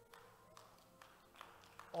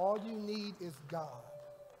 All you need is God.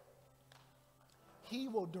 He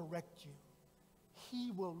will direct you.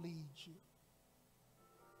 He will lead you.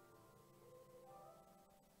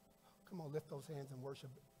 Come on, lift those hands and worship.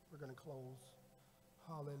 We're going to close.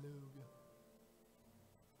 Hallelujah.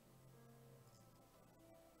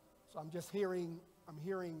 So I'm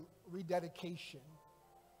hearing rededication,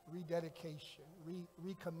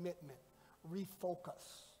 recommitment, refocus,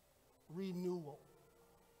 renewal,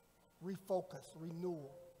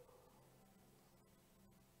 renewal.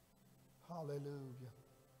 Hallelujah.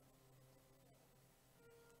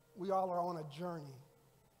 We all are on a journey.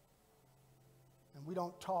 And we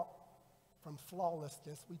don't talk from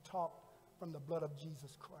flawlessness. We talk from the blood of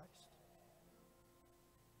Jesus Christ.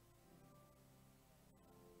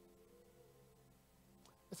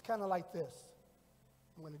 It's kind of like this.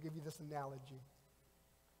 I'm going to give you this analogy.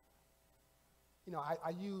 You know, I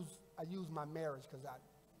use my marriage because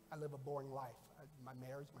I live a boring life. My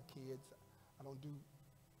marriage, my kids, I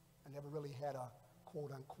never really had a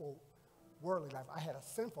quote unquote worldly life. I had a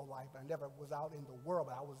sinful life, but I never was out in the world,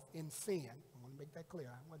 but I was in sin. I want to make that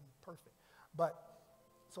clear. I wasn't perfect.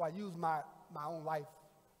 So I use my own life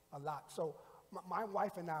a lot. So my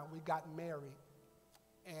wife and I, we got married,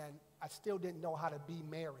 and I still didn't know how to be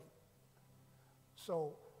married.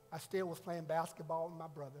 So I still was playing basketball with my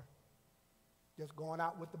brother, just going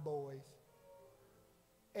out with the boys.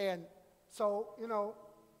 And so, you know,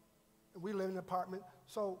 we live in an apartment.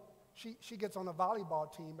 So she gets on a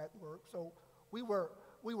volleyball team at work. So we were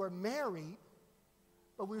married,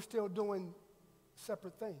 but we were still doing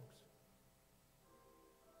separate things.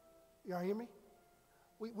 Y'all hear me?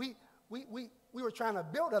 We were trying to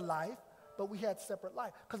build a life, but we had separate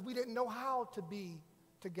life because we didn't know how to be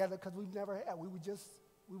together because we've never had. We were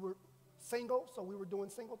single, so we were doing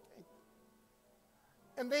single things.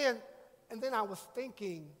 And then I was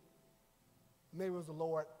thinking, maybe it was the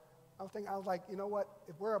Lord. I was like, you know what?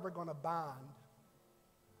 If we're ever going to bond,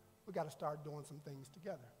 we got to start doing some things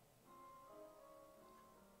together.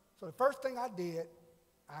 So the first thing I did,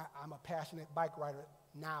 I'm a passionate bike rider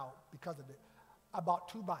now because of it. I bought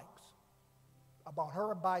 2 bikes. I bought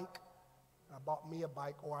her a bike, and I bought me a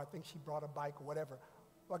bike, or I think she brought a bike or whatever.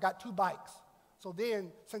 Well, I got 2 bikes. So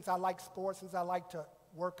then, since I like sports, since I like to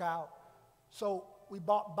work out, so we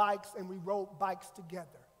bought bikes and we rode bikes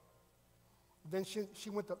together. Then she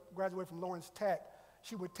went to graduate from Lawrence Tech.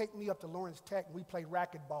 She would take me up to Lawrence Tech, and we played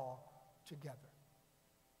racquetball together,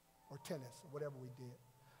 or tennis, or whatever we did.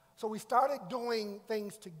 So we started doing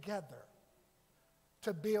things together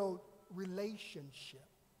to build relationship.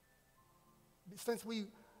 Since we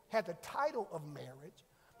had the title of marriage,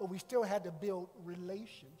 but we still had to build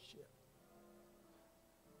relationship.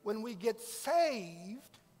 When we get saved,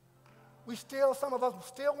 some of us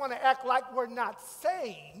still want to act like we're not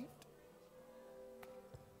saved.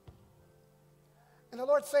 And the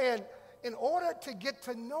Lord's saying, in order to get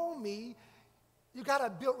to know me, you got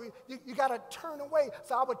to turn away.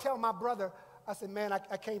 So I would tell my brother, I said, man,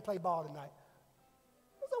 I can't play ball tonight.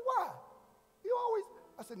 I said, why? You always,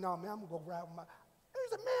 I said, no, man, I'm going to go ride with my, he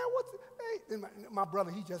said, man, what's it? Hey. And my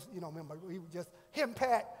brother, he just, remember, he was just, him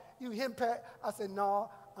pat. I said, no,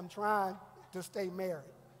 I'm trying to stay married.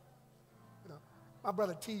 My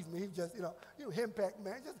brother teased me. He just, you him pat,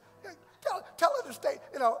 man. Just tell her to stay.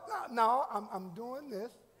 No, I'm doing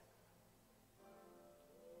this.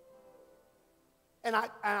 And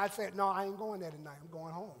I said, no, I ain't going there tonight. I'm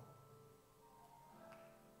going home.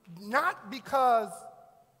 Not because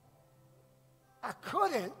I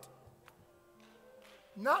couldn't,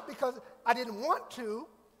 not because I didn't want to.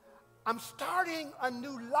 I'm starting a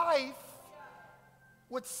new life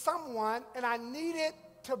with someone, and I needed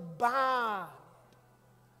to bond.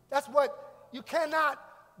 That's what, you cannot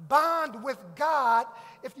bond with God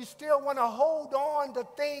if you still want to hold on to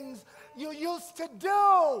things you used to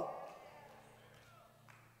do.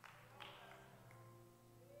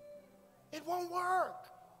 It won't work.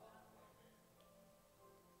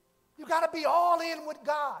 You got to be all in with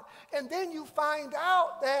God. And then you find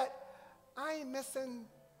out that I ain't missing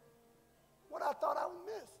what I thought I would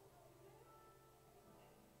miss.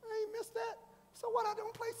 I ain't missed that. So what, I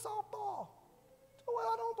don't play softball. So what,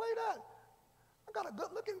 I don't play that. I got a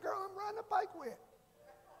good-looking girl I'm riding a bike with.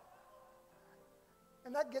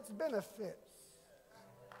 And that gets benefits.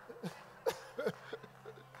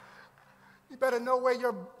 You better know where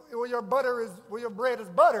your bread is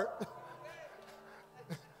buttered.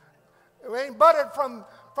 It ain't buttered from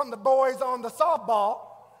the boys on the softball.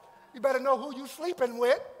 You better know who you sleeping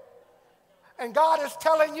with. And God is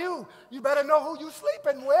telling you, you better know who you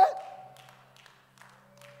sleeping with.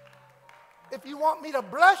 If you want me to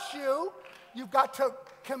bless you, you've got to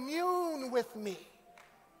commune with me.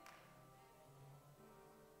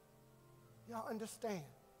 Y'all understand?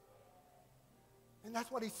 And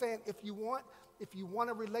that's what he's saying. If you want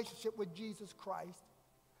a relationship with Jesus Christ,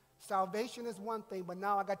 salvation is one thing, but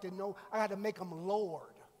now I got to make him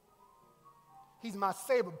Lord. He's my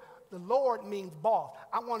Savior. The Lord means boss.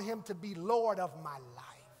 I want him to be Lord of my life.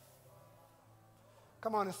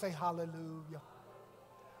 Come on and say hallelujah.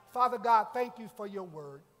 Father God, thank you for your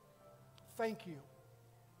word. Thank you.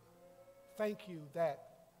 Thank you that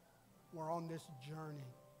we're on this journey.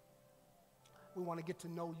 We want to get to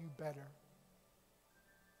know you better.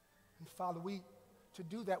 And Father, to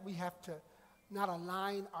do that, we have to not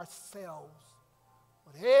align ourselves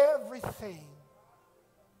with everything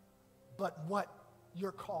but what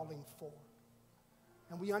you're calling for.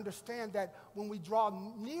 And we understand that when we draw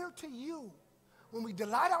near to you, when we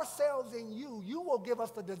delight ourselves in you, you will give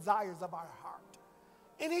us the desires of our heart.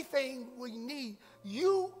 Anything we need,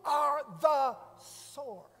 you are the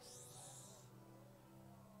source.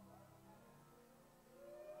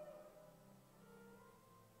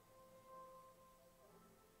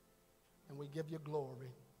 And we give you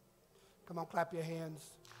glory. Come on, clap your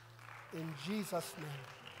hands in Jesus' name.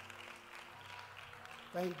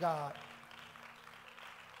 Thank God.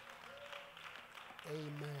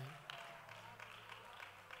 Amen.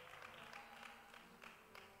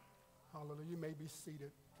 Hallelujah. You may be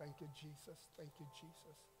seated. Thank you, Jesus. Thank you,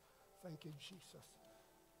 Jesus. Thank you, Jesus.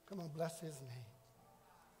 Come on, bless his name.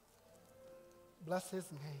 Bless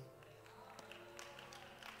his name.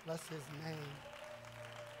 Bless his name.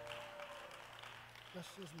 Bless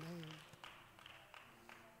his name.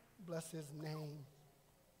 Bless his name.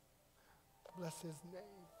 Bless his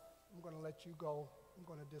name. I'm going to let you go. I'm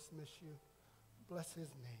going to dismiss you. Bless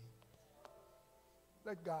his name.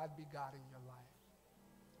 Let God be God in your life.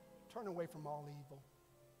 Turn away from all evil.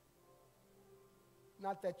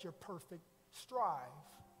 Not that you're perfect. Strive.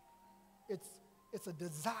 It's a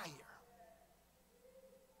desire.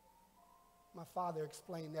 My father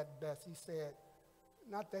explained that best. He said,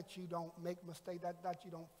 not that you don't make mistakes, that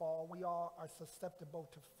you don't fall. We all are susceptible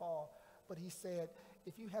to fall. But he said,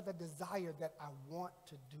 if you have a desire that I want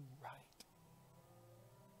to do right,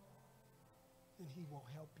 then he will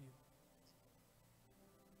help you.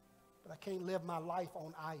 But I can't live my life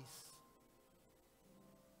on ice.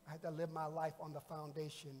 I have to live my life on the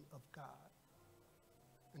foundation of God.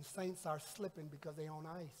 And saints are slipping because they're on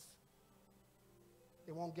ice.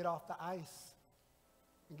 They won't get off the ice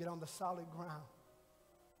and get on the solid ground,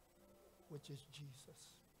 which is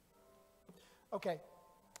Jesus. Okay,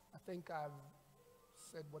 I think I've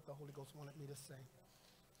said what the Holy Ghost wanted me to say.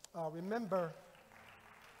 Remember,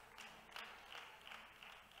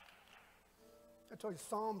 I told you,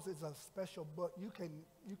 Psalms is a special book. You can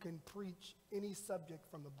preach any subject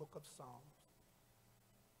from the book of Psalms.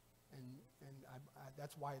 And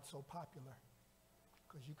that's why it's so popular,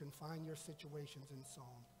 because you can find your situations in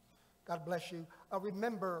Psalms. God bless you.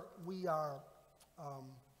 Remember, we are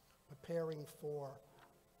preparing for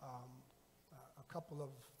a couple of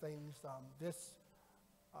things.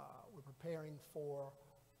 We're preparing for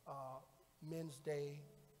Men's Day,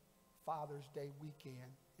 Father's Day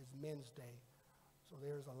weekend is Men's Day. So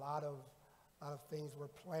there's a lot of things we're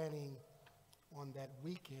planning on that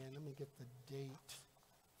weekend. Let me get the date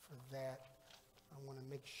for that. I want to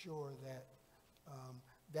make sure that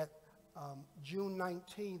June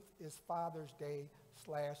 19th is Father's Day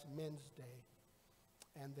 / Men's Day.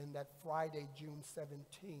 And then that Friday, June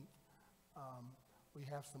 17th, we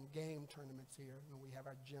have some game tournaments here. And we have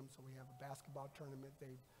our gym, so we have a basketball tournament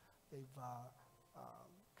they've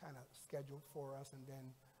kind of scheduled for us. And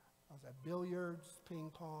then I was at billiards,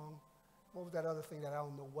 ping pong. What was that other thing that I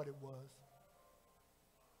don't know what it was?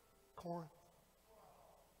 Cornhole.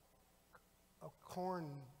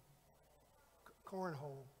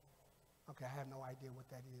 Okay, I have no idea what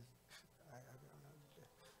that is.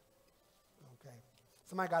 Okay.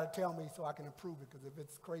 Somebody got to tell me so I can approve it, because if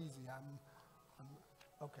it's crazy, I'm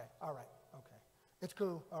okay. All right. Okay. It's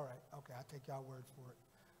cool. All right. Okay. I'll take y'all word for it.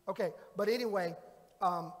 Okay. But anyway,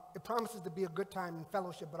 it promises to be a good time in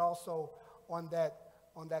fellowship, but also on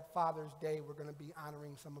that Father's Day, we're going to be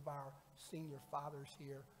honoring some of our senior fathers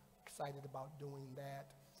here. Excited about doing that.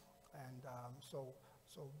 And so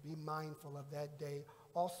be mindful of that day.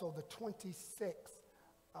 Also, the 26th,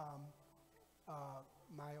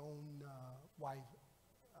 my own wife,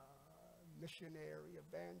 missionary,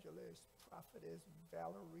 evangelist, prophetess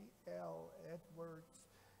Valerie L. Edwards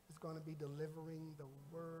is going to be delivering the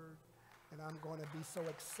word, and I'm going to be so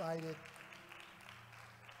excited.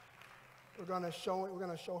 We're going to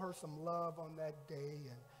show her some love on that day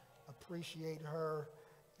and appreciate her,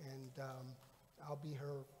 and I'll be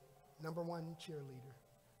her number one cheerleader.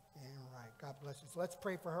 And right, God bless you. So let's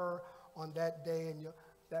pray for her on that day, and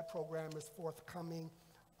that program is forthcoming.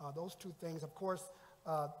 Those two things, of course.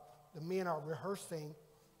 The men are rehearsing.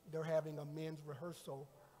 They're having a men's rehearsal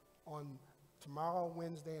on tomorrow,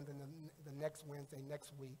 Wednesday, and then the next Wednesday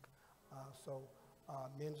next week. So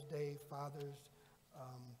Men's Day, Fathers,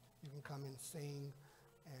 you can come and sing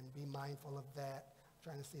and be mindful of that. I'm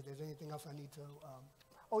trying to see if there's anything else I need to.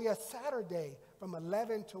 Oh, yes, Saturday from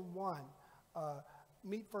 11 to 1.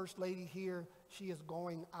 Meet First Lady here. She is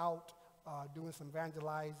going out doing some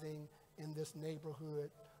evangelizing in this neighborhood.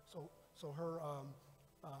 So her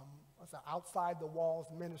outside the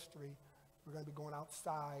walls ministry, we're going to be going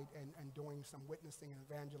outside and doing some witnessing and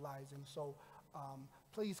evangelizing. So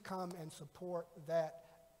please come and support that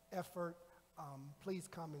effort. Please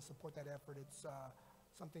come and support that effort. It's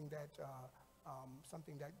something that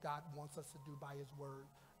God wants us to do by His word,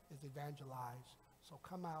 is evangelize. So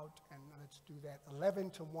come out and let's do that.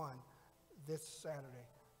 11 to 1 this Saturday.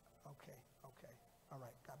 Okay. All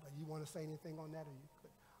right. God bless. You want to say anything on that, or you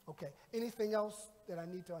good? Okay. Anything else that I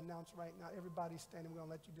need to announce right now? Everybody's standing. We're going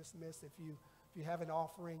to let you dismiss. If you have an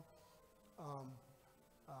offering,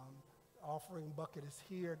 offering bucket is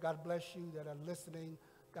here. God bless you that are listening.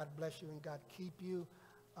 God bless you and God keep you.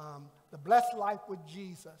 The blessed life with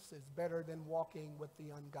Jesus is better than walking with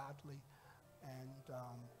the ungodly. And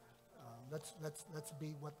let's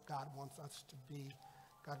be what God wants us to be.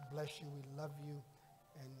 God bless you. We love you.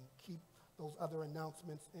 And keep those other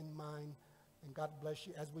announcements in mind. And God bless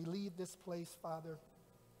you. As we leave this place, Father,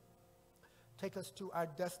 take us to our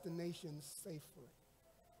destination safely.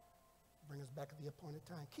 Bring us back at the appointed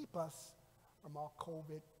time. Keep us from all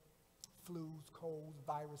COVID, flus, colds,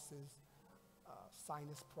 viruses,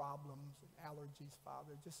 sinus problems, and allergies,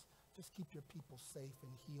 Father. Just keep your people safe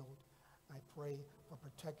and healed. I pray for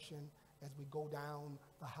protection as we go down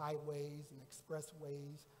the highways and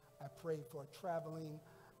expressways. I pray for traveling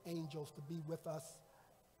angels to be with us,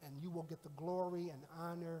 and you will get the glory and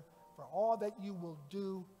honor for all that you will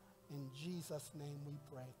do. In Jesus' name we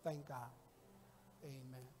pray. Thank God.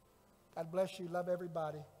 Amen. God bless you. Love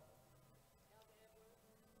everybody.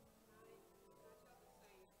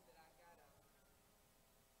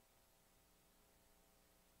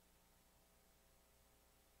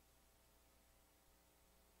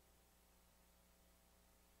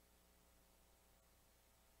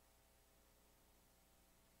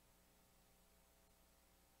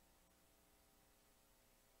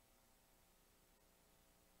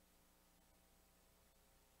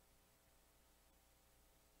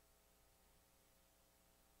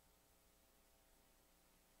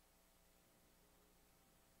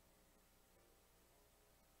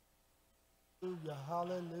 Hallelujah.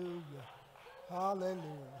 Hallelujah.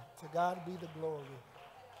 Hallelujah. To God be the glory.